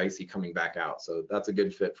could be icy coming back out. So that's a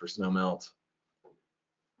good fit for snow melt.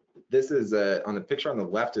 This is on the picture on the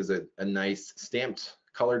left is a nice stamped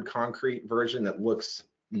colored concrete version that looks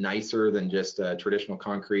nicer than just traditional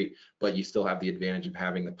concrete, but you still have the advantage of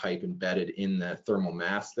having the pipe embedded in the thermal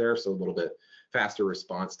mass there, so a little bit faster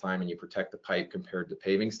response time, and you protect the pipe compared to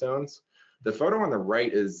paving stones. The photo on the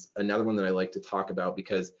right is another one that I like to talk about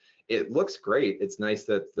because it looks great. It's nice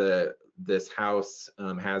that this house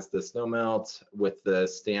has the snow melt with the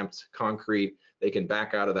stamped concrete. They can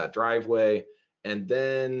back out of that driveway, and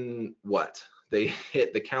then what? They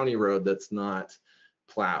hit the county road that's not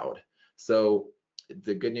plowed. So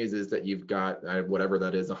the good news is that you've got whatever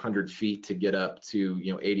that is, 100 feet to get up to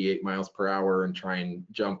 88 miles per hour and try and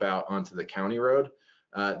jump out onto the county road.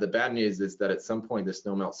 The bad news is that at some point the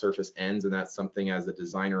snow melt surface ends, and that's something as a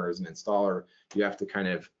designer or as an installer you have to kind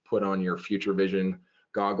of put on your future vision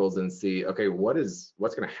goggles and see, okay, what's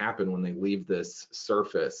going to happen when they leave this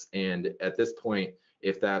surface. And at this point,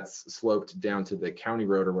 if that's sloped down to the county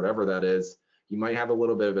road or whatever that is, you might have a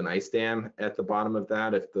little bit of an ice dam at the bottom of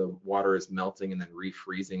that if the water is melting and then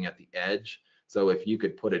refreezing at the edge. So if you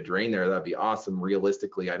could put a drain there, that'd be awesome.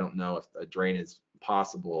 Realistically, I don't know if a drain is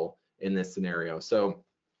possible in this scenario. So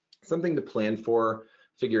something to plan for,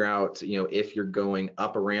 figure out, if you're going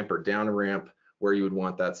up a ramp or down a ramp, where you would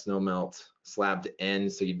want that snow melt slab to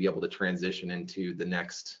end, so you'd be able to transition into the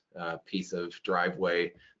next piece of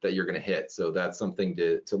driveway that you're going to hit. So that's something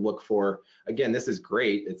to look for. Again, this is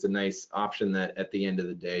great. It's a nice option that at the end of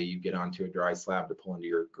the day you get onto a dry slab to pull into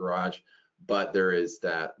your garage, but there is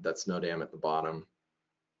that snow dam at the bottom.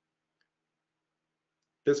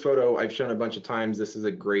 This photo I've shown a bunch of times. This is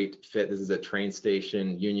a great fit. This is a train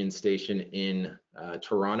station, Union Station in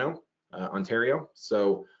Toronto, Ontario.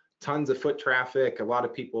 So tons of foot traffic, a lot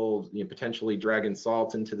of people potentially dragging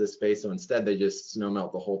salt into this space. So instead they just snow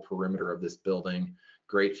melt the whole perimeter of this building.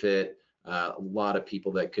 Great fit. A lot of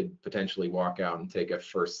people that could potentially walk out and take a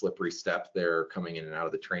first slippery step there coming in and out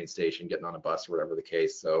of the train station, getting on a bus or whatever the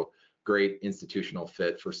case. So great institutional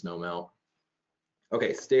fit for snow melt.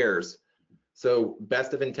 Okay, stairs. So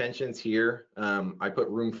best of intentions here. I put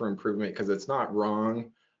room for improvement because it's not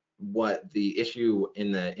wrong. What the issue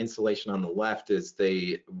in the installation on the left is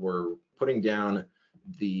they were putting down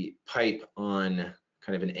the pipe on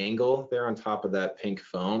kind of an angle there on top of that pink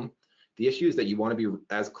foam. The issue is that you want to be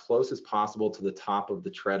as close as possible to the top of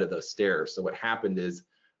the tread of those stairs. So what happened is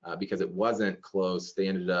because it wasn't close, they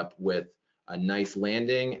ended up with a nice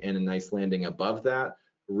landing and a nice landing above that,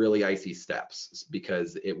 really icy steps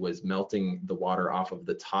because it was melting the water off of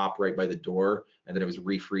the top right by the door, and then it was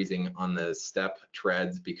refreezing on the step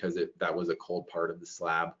treads because that was a cold part of the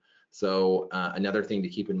slab. So another thing to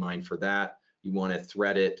keep in mind for that, you want to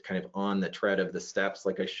thread it kind of on the tread of the steps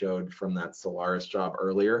like I showed from that Solaris job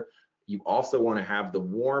earlier. You also want to have the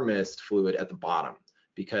warmest fluid at the bottom,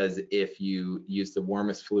 because if you use the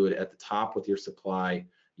warmest fluid at the top with your supply,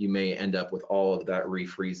 you may end up with all of that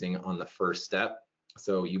refreezing on the first step.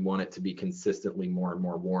 So you want it to be consistently more and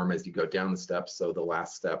more warm as you go down the steps, so the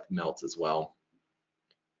last step melts as well.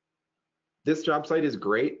 This job site is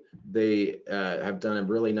great. They have done a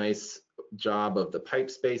really nice job of the pipe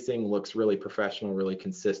spacing, looks really professional, really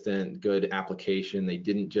consistent, good application. They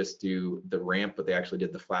didn't just do the ramp, but they actually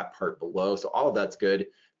did the flat part below. So all of that's good.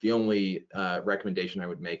 The only recommendation I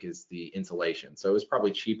would make is the insulation. So it was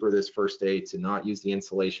probably cheaper this first day to not use the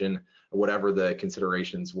insulation, or whatever the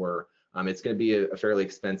considerations were. It's going to be a fairly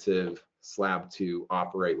expensive slab to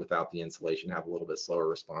operate without the insulation, have a little bit slower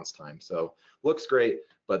response time. So looks great,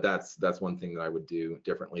 but that's one thing that I would do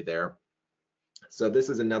differently there. So this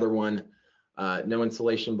is another one, no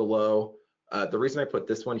insulation below. The reason I put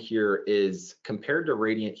this one here is compared to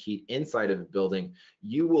radiant heat inside of a building,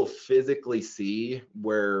 you will physically see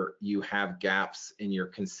where you have gaps in your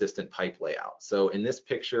consistent pipe layout. So in this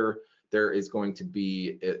picture, there is going to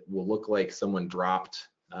be, it will look like someone dropped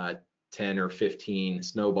 10 or 15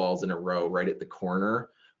 snowballs in a row right at the corner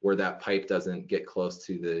where that pipe doesn't get close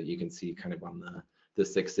to the, you can see kind of on the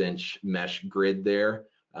 6-inch mesh grid there.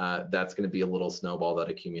 That's going to be a little snowball that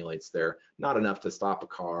accumulates there. Not enough to stop a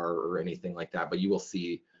car or anything like that, but you will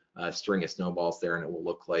see a string of snowballs there, and it will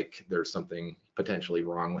look like there's something potentially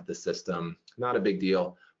wrong with the system. Not a big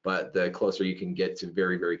deal, but the closer you can get to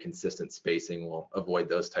very, very consistent spacing will avoid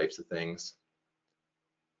those types of things.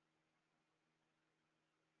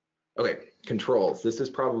 Okay, controls. This is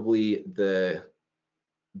probably the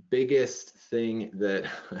biggest thing that,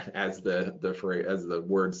 as the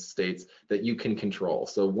word states, that you can control.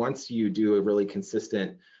 So once you do a really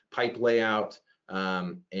consistent pipe layout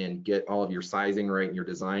and get all of your sizing right and your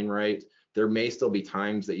design right, there may still be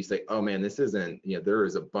times that you say, oh man, this isn't, you know, there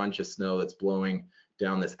is a bunch of snow that's blowing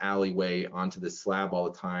down this alleyway onto this slab all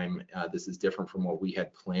the time. This is different from what we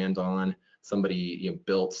had planned on. Somebody, you know,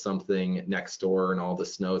 built something next door and all the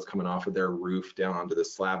snow is coming off of their roof down onto the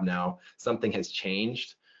slab now. Something has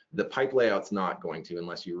changed. The pipe layout's not going to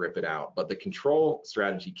unless you rip it out, but the control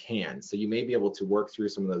strategy can. So you may be able to work through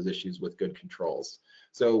some of those issues with good controls.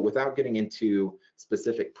 So without getting into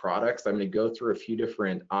specific products, I'm going to go through a few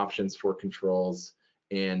different options for controls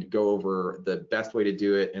and go over the best way to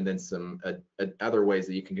do it and then some other ways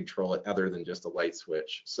that you can control it other than just a light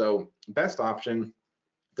switch. So best option,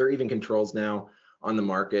 there are even controls now on the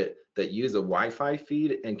market that use a Wi-Fi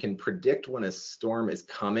feed and can predict when a storm is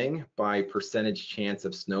coming by percentage chance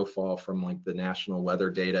of snowfall from like the national weather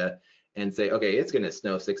data and say, okay, it's going to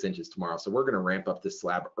snow 6 inches tomorrow, so we're going to ramp up the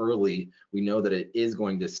slab early. We know that it is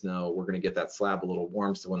going to snow. We're going to get that slab a little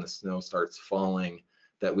warm so when the snow starts falling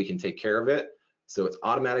that we can take care of it. So it's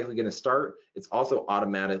automatically going to start. It's also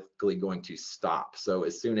automatically going to stop. So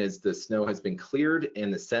as soon as the snow has been cleared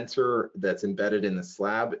and the sensor that's embedded in the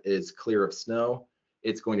slab is clear of snow,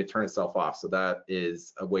 it's going to turn itself off. So that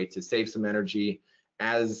is a way to save some energy.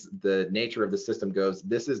 As the nature of the system goes,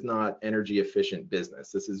 this is not energy efficient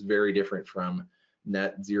business. This is very different from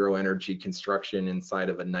net zero energy construction inside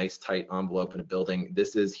of a nice tight envelope in a building.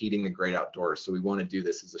 This is heating the great outdoors. So we want to do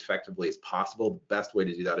this as effectively as possible. The best way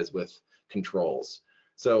to do that is with controls.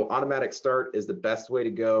 So automatic start is the best way to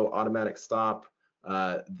go. Automatic stop.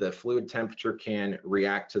 The fluid temperature can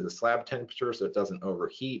react to the slab temperature so it doesn't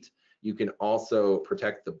overheat. You can also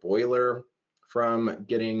protect the boiler from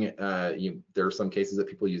getting, there are some cases that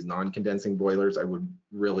people use non-condensing boilers. I would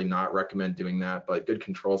really not recommend doing that, but good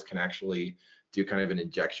controls can actually do kind of an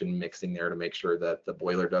injection mixing there to make sure that the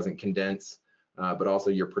boiler doesn't condense, but also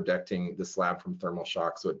you're protecting the slab from thermal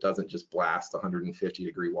shock so it doesn't just blast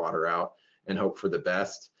 150-degree water out and hope for the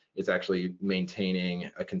best. It's actually maintaining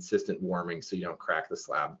a consistent warming so you don't crack the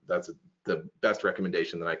slab. That's the best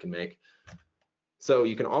recommendation that I can make. So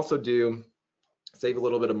you can also save a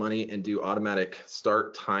little bit of money and do automatic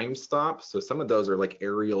start time stop. So some of those are like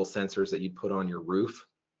aerial sensors that you put on your roof.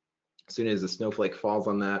 As soon as the snowflake falls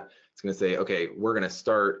on that, it's going to say, okay, we're going to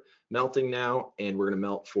start melting now, and we're going to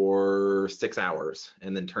melt for 6 hours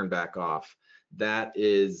and then turn back off. That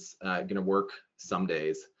is going to work some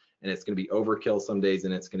days, and it's going to be overkill some days,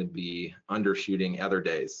 and it's going to be undershooting other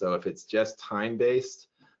days. So if it's just time-based,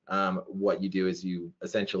 what you do is you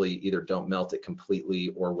essentially either don't melt it completely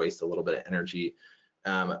or waste a little bit of energy.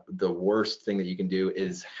 The worst thing that you can do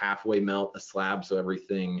is halfway melt a slab so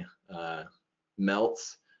everything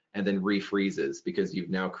melts and then refreezes because you've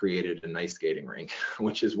now created an ice skating rink,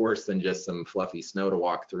 which is worse than just some fluffy snow to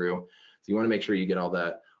walk through. So you want to make sure you get all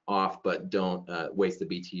that off, but don't waste the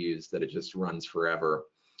BTUs that it just runs forever.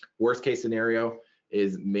 Worst case scenario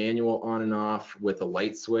is manual on and off with a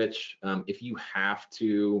light switch. If you have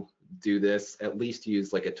to do this, at least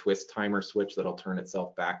use like a twist timer switch that'll turn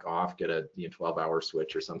itself back off, get a 12-hour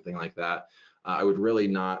switch or something like that. I would really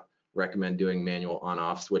not recommend doing manual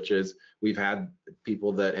on-off switches. We've had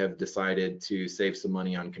people that have decided to save some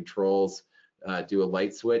money on controls, do a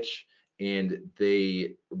light switch, and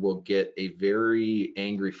they will get a very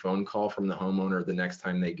angry phone call from the homeowner the next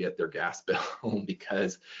time they get their gas bill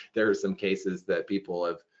because there are some cases that people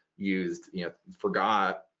have used,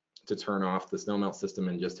 forgot to turn off the snow melt system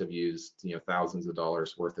and just have used, thousands of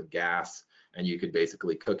dollars worth of gas, and you could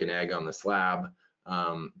basically cook an egg on the slab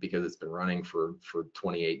because it's been running for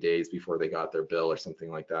 28 days before they got their bill or something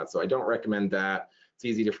like that. So I don't recommend that. It's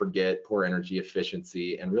easy to forget, poor energy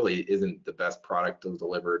efficiency, and really isn't the best product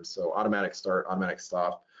delivered. So automatic start, automatic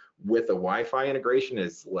stop with a Wi-Fi integration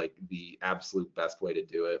is like the absolute best way to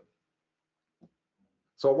do it.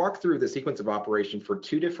 So I'll walk through the sequence of operation for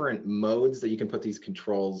two different modes that you can put these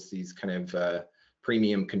controls, these kind of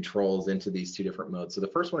premium controls into these two different modes. So the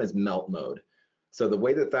first one is melt mode. So the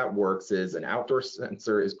way that that works is an outdoor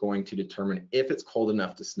sensor is going to determine if it's cold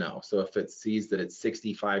enough to snow. So if it sees that it's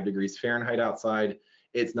 65 degrees Fahrenheit outside,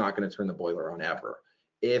 it's not going to turn the boiler on ever.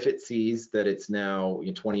 If it sees that it's now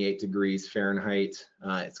 28 degrees Fahrenheit,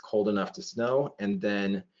 it's cold enough to snow, and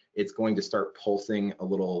then it's going to start pulsing a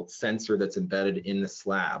little sensor that's embedded in the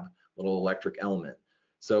slab, little electric element.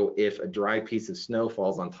 So if a dry piece of snow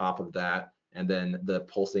falls on top of that, and then the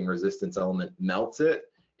pulsing resistance element melts it,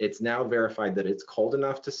 it's now verified that it's cold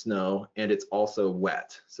enough to snow, and it's also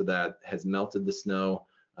wet. So that has melted the snow,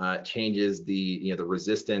 changes the the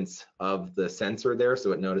resistance of the sensor there.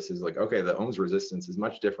 So it notices like, okay, the ohms resistance is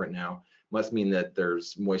much different now. Must mean that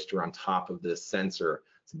there's moisture on top of this sensor.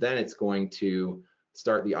 So then it's going to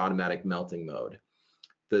start the automatic melting mode.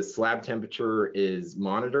 The slab temperature is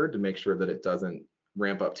monitored to make sure that it doesn't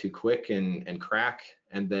ramp up too quick and crack.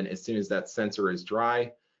 And then as soon as that sensor is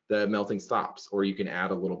dry, the melting stops. Or you can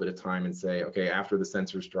add a little bit of time and say, okay, after the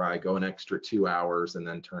sensor's dry, go an extra 2 hours and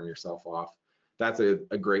then turn yourself off. That's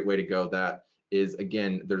a great way to go. That is,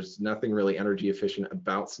 again, there's nothing really energy efficient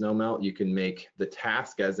about snow melt. You can make the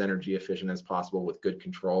task as energy efficient as possible with good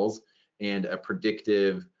controls, and a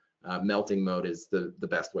predictive melting mode is the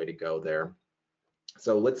best way to go there.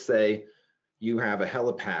 So let's say you have a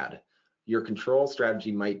helipad. Your control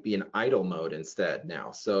strategy might be an idle mode instead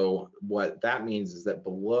now. So what that means is that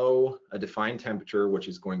below a defined temperature, which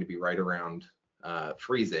is going to be right around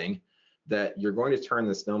freezing, that you're going to turn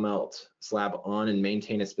the snow melt slab on and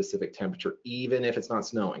maintain a specific temperature, even if it's not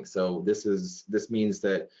snowing. So this means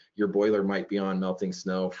that your boiler might be on melting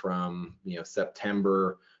snow from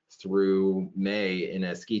September through May in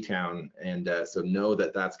a ski town, and so know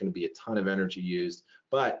that that's going to be a ton of energy used.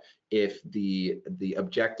 But if the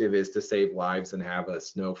objective is to save lives and have a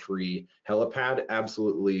snow-free helipad,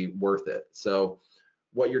 absolutely worth it. So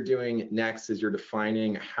what you're doing next is you're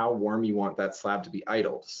defining how warm you want that slab to be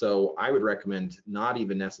idled. So I would recommend not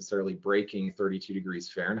even necessarily breaking 32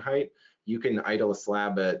 degrees Fahrenheit. You can idle a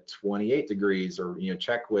slab at 28 degrees, or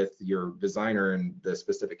check with your designer and the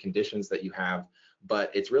specific conditions that you have.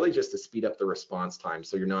 But it's really just to speed up the response time,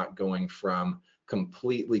 so you're not going from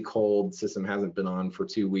completely cold, system hasn't been on for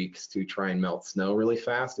 2 weeks, to try and melt snow really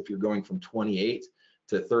fast. If you're going from 28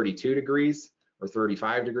 to 32 degrees or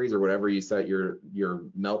 35 degrees or whatever you set your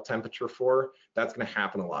melt temperature for, that's going to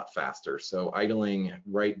happen a lot faster. So idling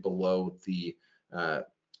right below the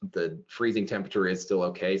freezing temperature is still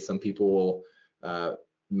okay. Some people will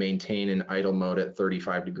maintain an idle mode at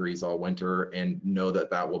 35 degrees all winter and know that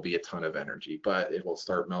that will be a ton of energy, but it will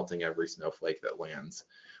start melting every snowflake that lands.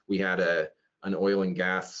 We had an oil and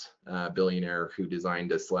gas billionaire who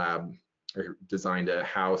designed a slab, or designed a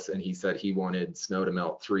house, and he said he wanted snow to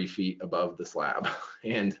melt 3 feet above the slab,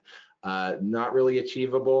 and not really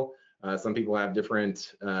achievable. Some people have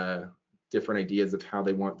different ideas of how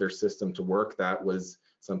they want their system to work. That was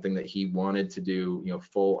something that he wanted to do,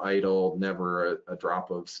 full idle, never a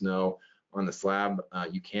drop of snow on the slab.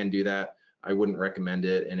 You can do that. I wouldn't recommend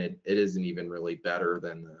it, and it isn't even really better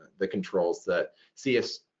than the controls that see a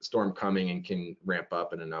storm coming and can ramp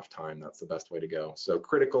up in enough time. That's the best way to go. So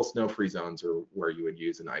critical snow-free zones are where you would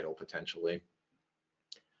use an idle potentially.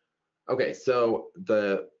 Okay, so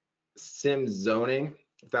the sim zoning,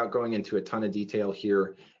 without going into a ton of detail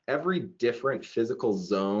here, every different physical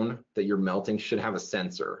zone that you're melting should have a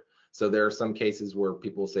sensor. So there are some cases where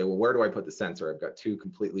people say, well, where do I put the sensor? I've got 2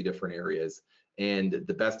 completely different areas. And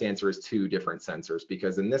the best answer is 2 different sensors,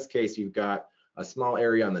 because in this case, you've got a small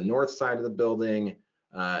area on the north side of the building,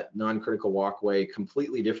 non-critical walkway,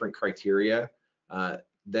 completely different criteria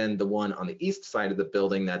than the one on the east side of the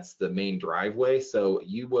building. That's the main driveway. So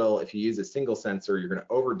you will, if you use a single sensor, you're going to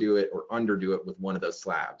overdo it or underdo it with one of those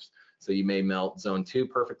slabs. So you may melt zone 2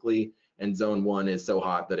 perfectly, and zone 1 is so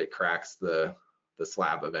hot that it cracks the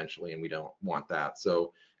slab eventually, and we don't want that.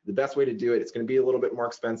 So the best way to do it, it's going to be a little bit more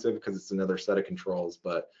expensive because it's another set of controls,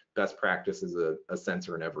 but best practice is a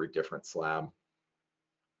sensor in every different slab.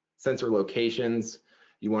 Sensor locations,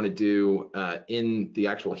 you want to do in the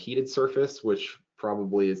actual heated surface, which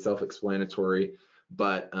probably is self-explanatory,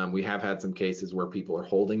 but we have had some cases where people are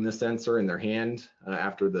holding the sensor in their hand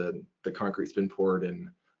after the concrete's been poured, and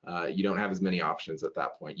you don't have as many options at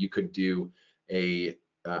that point. You could do a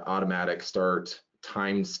automatic start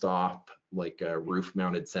timed stop, like a roof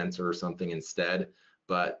mounted sensor or something instead.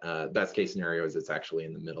 But best case scenario is it's actually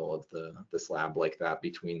in the middle of the slab like that,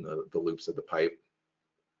 between the loops of the pipe.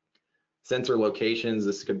 Sensor locations,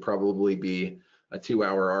 this could probably be a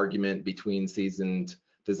 2-hour argument between seasoned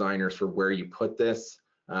designers for where you put this.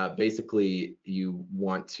 Basically, you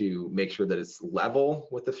want to make sure that it's level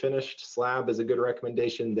with the finished slab is a good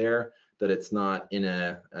recommendation there, that it's not in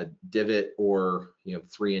a divot or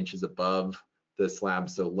 3 inches above the slab.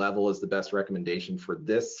 So level is the best recommendation for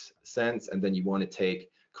this sense. And then you want to take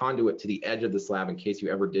conduit to the edge of the slab in case you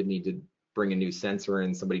ever did need to bring a new sensor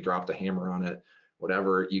in, somebody dropped a hammer on it,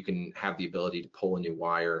 whatever, you can have the ability to pull a new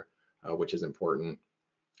wire, which is important.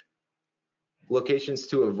 Locations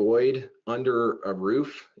to avoid: under a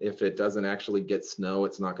roof. If it doesn't actually get snow,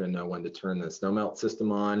 it's not going to know when to turn the snow melt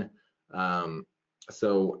system on.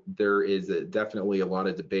 So there is definitely a lot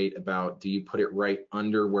of debate about, do you put it right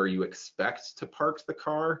under where you expect to park the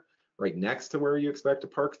car, right next to where you expect to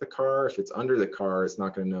park the car? If it's under the car, it's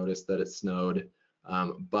not going to notice that it snowed.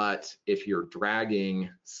 But if you're dragging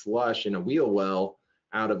slush in a wheel well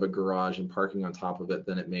out of a garage and parking on top of it,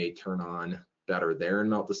 then it may turn on better there and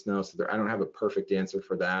melt the snow. So I don't have a perfect answer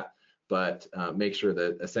for that, but make sure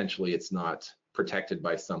that essentially it's not protected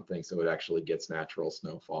by something so it actually gets natural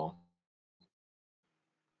snowfall.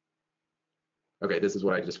 Okay, this is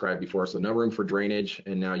what I described before. So no room for drainage,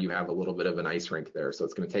 and now you have a little bit of an ice rink there. So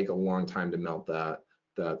it's going to take a long time to melt that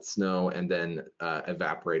snow and then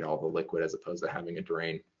evaporate all the liquid as opposed to having a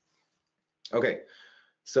drain. Okay,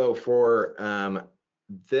 so for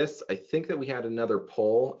this, I think that we had another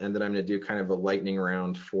poll, and then I'm going to do kind of a lightning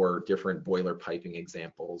round for different boiler piping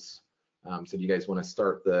examples. So do you guys want to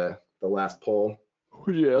start the last poll?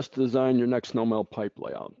 Who do you ask to design your next snow melt pipe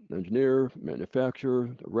layout? Engineer, manufacturer,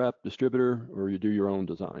 rep, distributor, or you do your own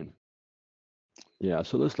design? Yeah,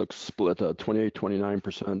 so this looks split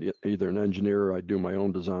 28-29%, either an engineer, or I do my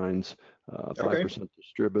own designs, 5%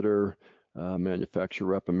 distributor, manufacturer,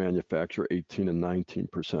 rep, and manufacturer 18 and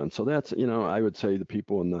 19%. So that's, I would say the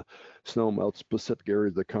people in the snow melt specific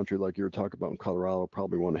areas of the country, like you were talking about in Colorado,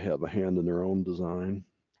 probably want to have a hand in their own design.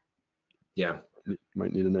 Yeah. You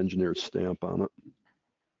might need an engineer's stamp on it.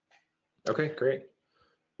 Okay, great.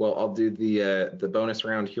 Well, I'll do the bonus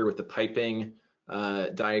round here with the piping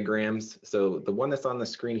diagrams. So the one that's on the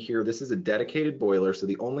screen here, this is a dedicated boiler. So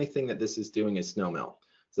the only thing that this is doing is snow melt.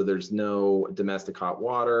 So there's no domestic hot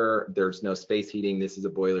water, there's no space heating. This is a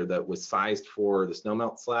boiler that was sized for the snow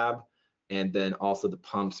melt slab. And then also the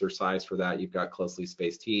pumps are sized for that. You've got closely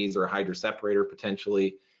spaced tees or a hydro separator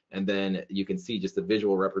potentially. And then you can see just the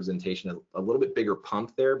visual representation of a little bit bigger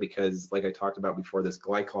pump there, because like I talked about before, this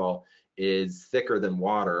glycol is thicker than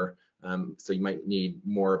water. So you might need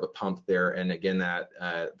more of a pump there. And again, that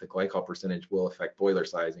the glycol percentage will affect boiler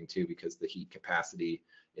sizing too, because the heat capacity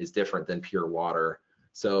is different than pure water.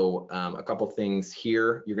 So a couple things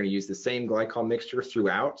here, you're going to use the same glycol mixture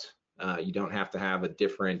throughout. You don't have to have a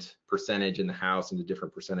different percentage in the house and a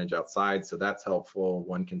different percentage outside. So that's helpful,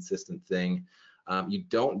 one consistent thing. You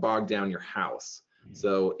don't bog down your house.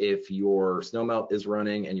 So if your snow melt is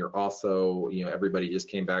running and you're also, everybody just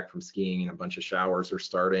came back from skiing and a bunch of showers are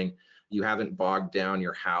starting, you haven't bogged down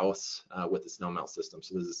your house with the snow melt system.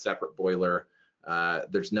 So there's a separate boiler.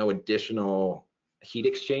 There's no additional heat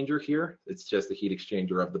exchanger here. It's just the heat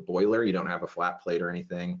exchanger of the boiler. You don't have a flat plate or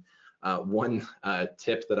anything. One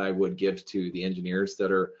tip that I would give to the engineers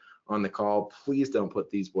that are on the call, please don't put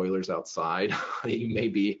these boilers outside. You may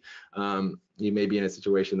be in a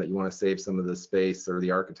situation that you want to save some of the space, or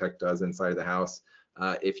the architect does, inside of the house.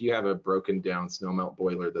 If you have a broken down snow melt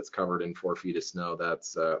boiler that's covered in 4 feet of snow,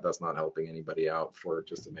 that's not helping anybody out, for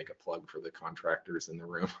just to make a plug for the contractors in the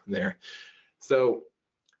room there. So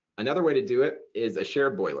another way to do it is a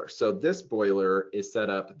shared boiler. So this boiler is set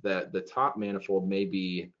up that the top manifold may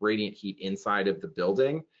be radiant heat inside of the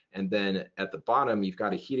building, and then at the bottom you've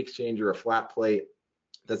got a heat exchanger, a flat plate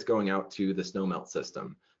that's going out to the snow melt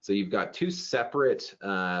system. So you've got two separate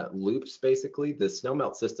loops basically. The snow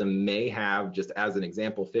melt system may have, just as an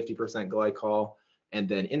example, 50% glycol, and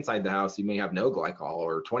then inside the house you may have no glycol,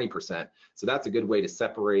 or 20%. So that's a good way to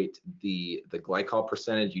separate the glycol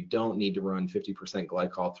percentage. You don't need to run 50%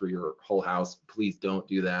 glycol through your whole house. Please don't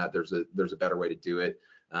do that. There's a better way to do it,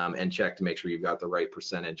 and check to make sure you've got the right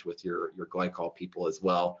percentage with your glycol people as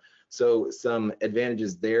well. So some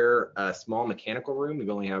advantages there: a small mechanical room. You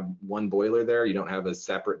only have one boiler there. You don't have a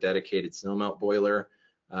separate dedicated snow melt boiler.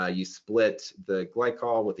 You split the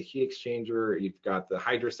glycol with the heat exchanger. You've got the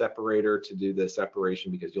hydro separator to do the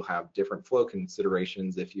separation, because you'll have different flow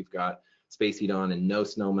considerations if you've got space heat on and no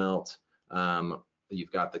snow melt.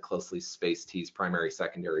 You've got the closely spaced tees primary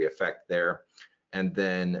secondary effect there. And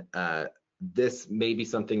then this may be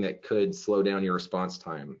something that could slow down your response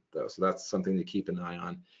time, though. So that's something to keep an eye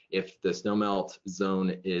on. If the snowmelt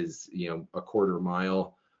zone is, a quarter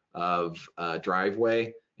mile of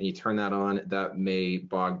driveway, and you turn that on, that may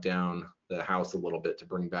bog down the house a little bit to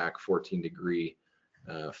bring back 14-degree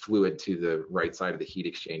fluid to the right side of the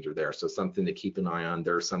heat exchanger there. So something to keep an eye on.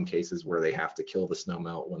 There are some cases where they have to kill the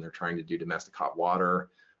snowmelt when they're trying to do domestic hot water.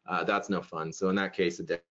 That's no fun. So in that case, a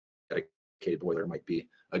dedicated boiler might be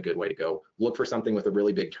a good way to go. Look for something with a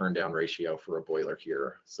really big turn down ratio for a boiler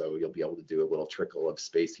here. So you'll be able to do a little trickle of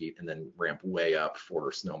space heat and then ramp way up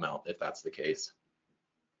for snowmelt if that's the case.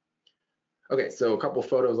 Okay, so a couple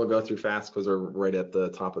photos I'll go through fast because we're right at the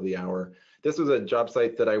top of the hour. This was a job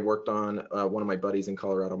site that I worked on. One of my buddies in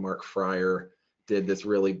Colorado, Mark Fryer, did this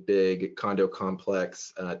really big condo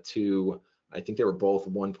complex I think they were both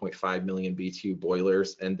 1.5 million BTU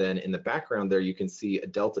boilers. And then in the background there, you can see a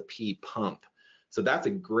Delta P pump. So that's a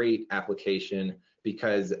great application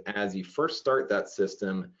because as you first start that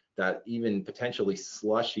system, that even potentially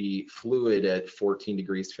slushy fluid at 14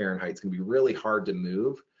 degrees Fahrenheit is going to be really hard to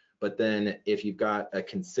move. But then if you've got a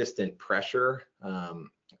consistent pressure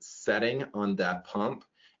setting on that pump,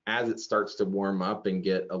 as it starts to warm up and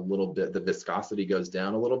get a little bit, the viscosity goes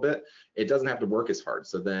down a little bit, it doesn't have to work as hard.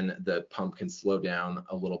 So then the pump can slow down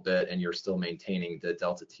a little bit and you're still maintaining the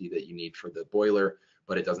delta T that you need for the boiler,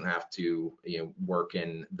 but it doesn't have to work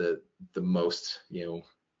in the most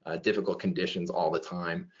difficult conditions all the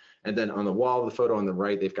time. And then on the wall, the photo on the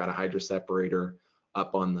right, they've got a hydro separator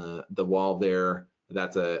up on the wall there.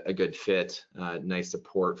 That's a good fit, nice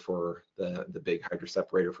support for the big hydro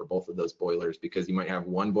separator for both of those boilers, because you might have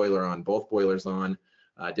one boiler on, both boilers on,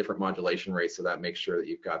 different modulation rates, so that makes sure that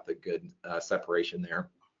you've got the good separation there.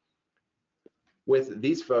 With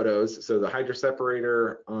these photos, so the hydro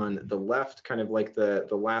separator on the left, kind of like the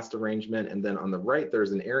last arrangement, and then on the right,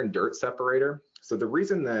 there's an air and dirt separator. So the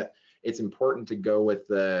reason that it's important to go with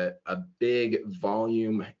a big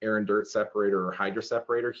volume air and dirt separator or hydro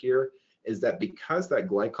separator here is that because that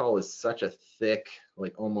glycol is such a thick,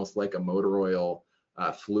 like almost like a motor oil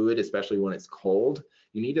fluid, especially when it's cold,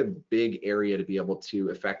 you need a big area to be able to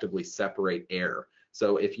effectively separate air.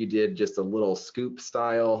 So if you did just a little scoop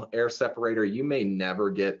style air separator, you may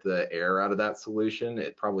never get the air out of that solution.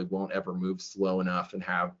 It probably won't ever move slow enough and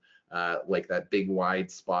have like that big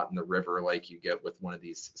wide spot in the river like you get with one of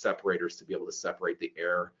these separators to be able to separate the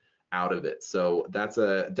air out of it. So that's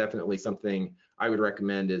definitely something I would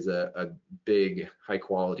recommend, is a big high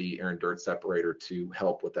quality air and dirt separator to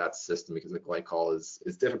help with that system, because the glycol is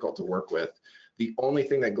difficult to work with. The only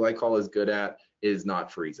thing that glycol is good at is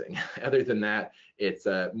not freezing. Other than that, it's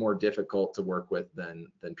more difficult to work with than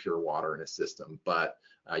pure water in a system, but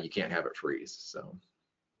you can't have it freeze. So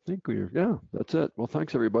I think yeah, that's it. Well,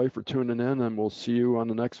 thanks everybody for tuning in, and we'll see you on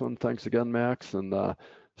the next one. Thanks again, Max, and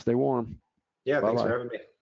stay warm. yeah, Bye-bye. thanks for having me.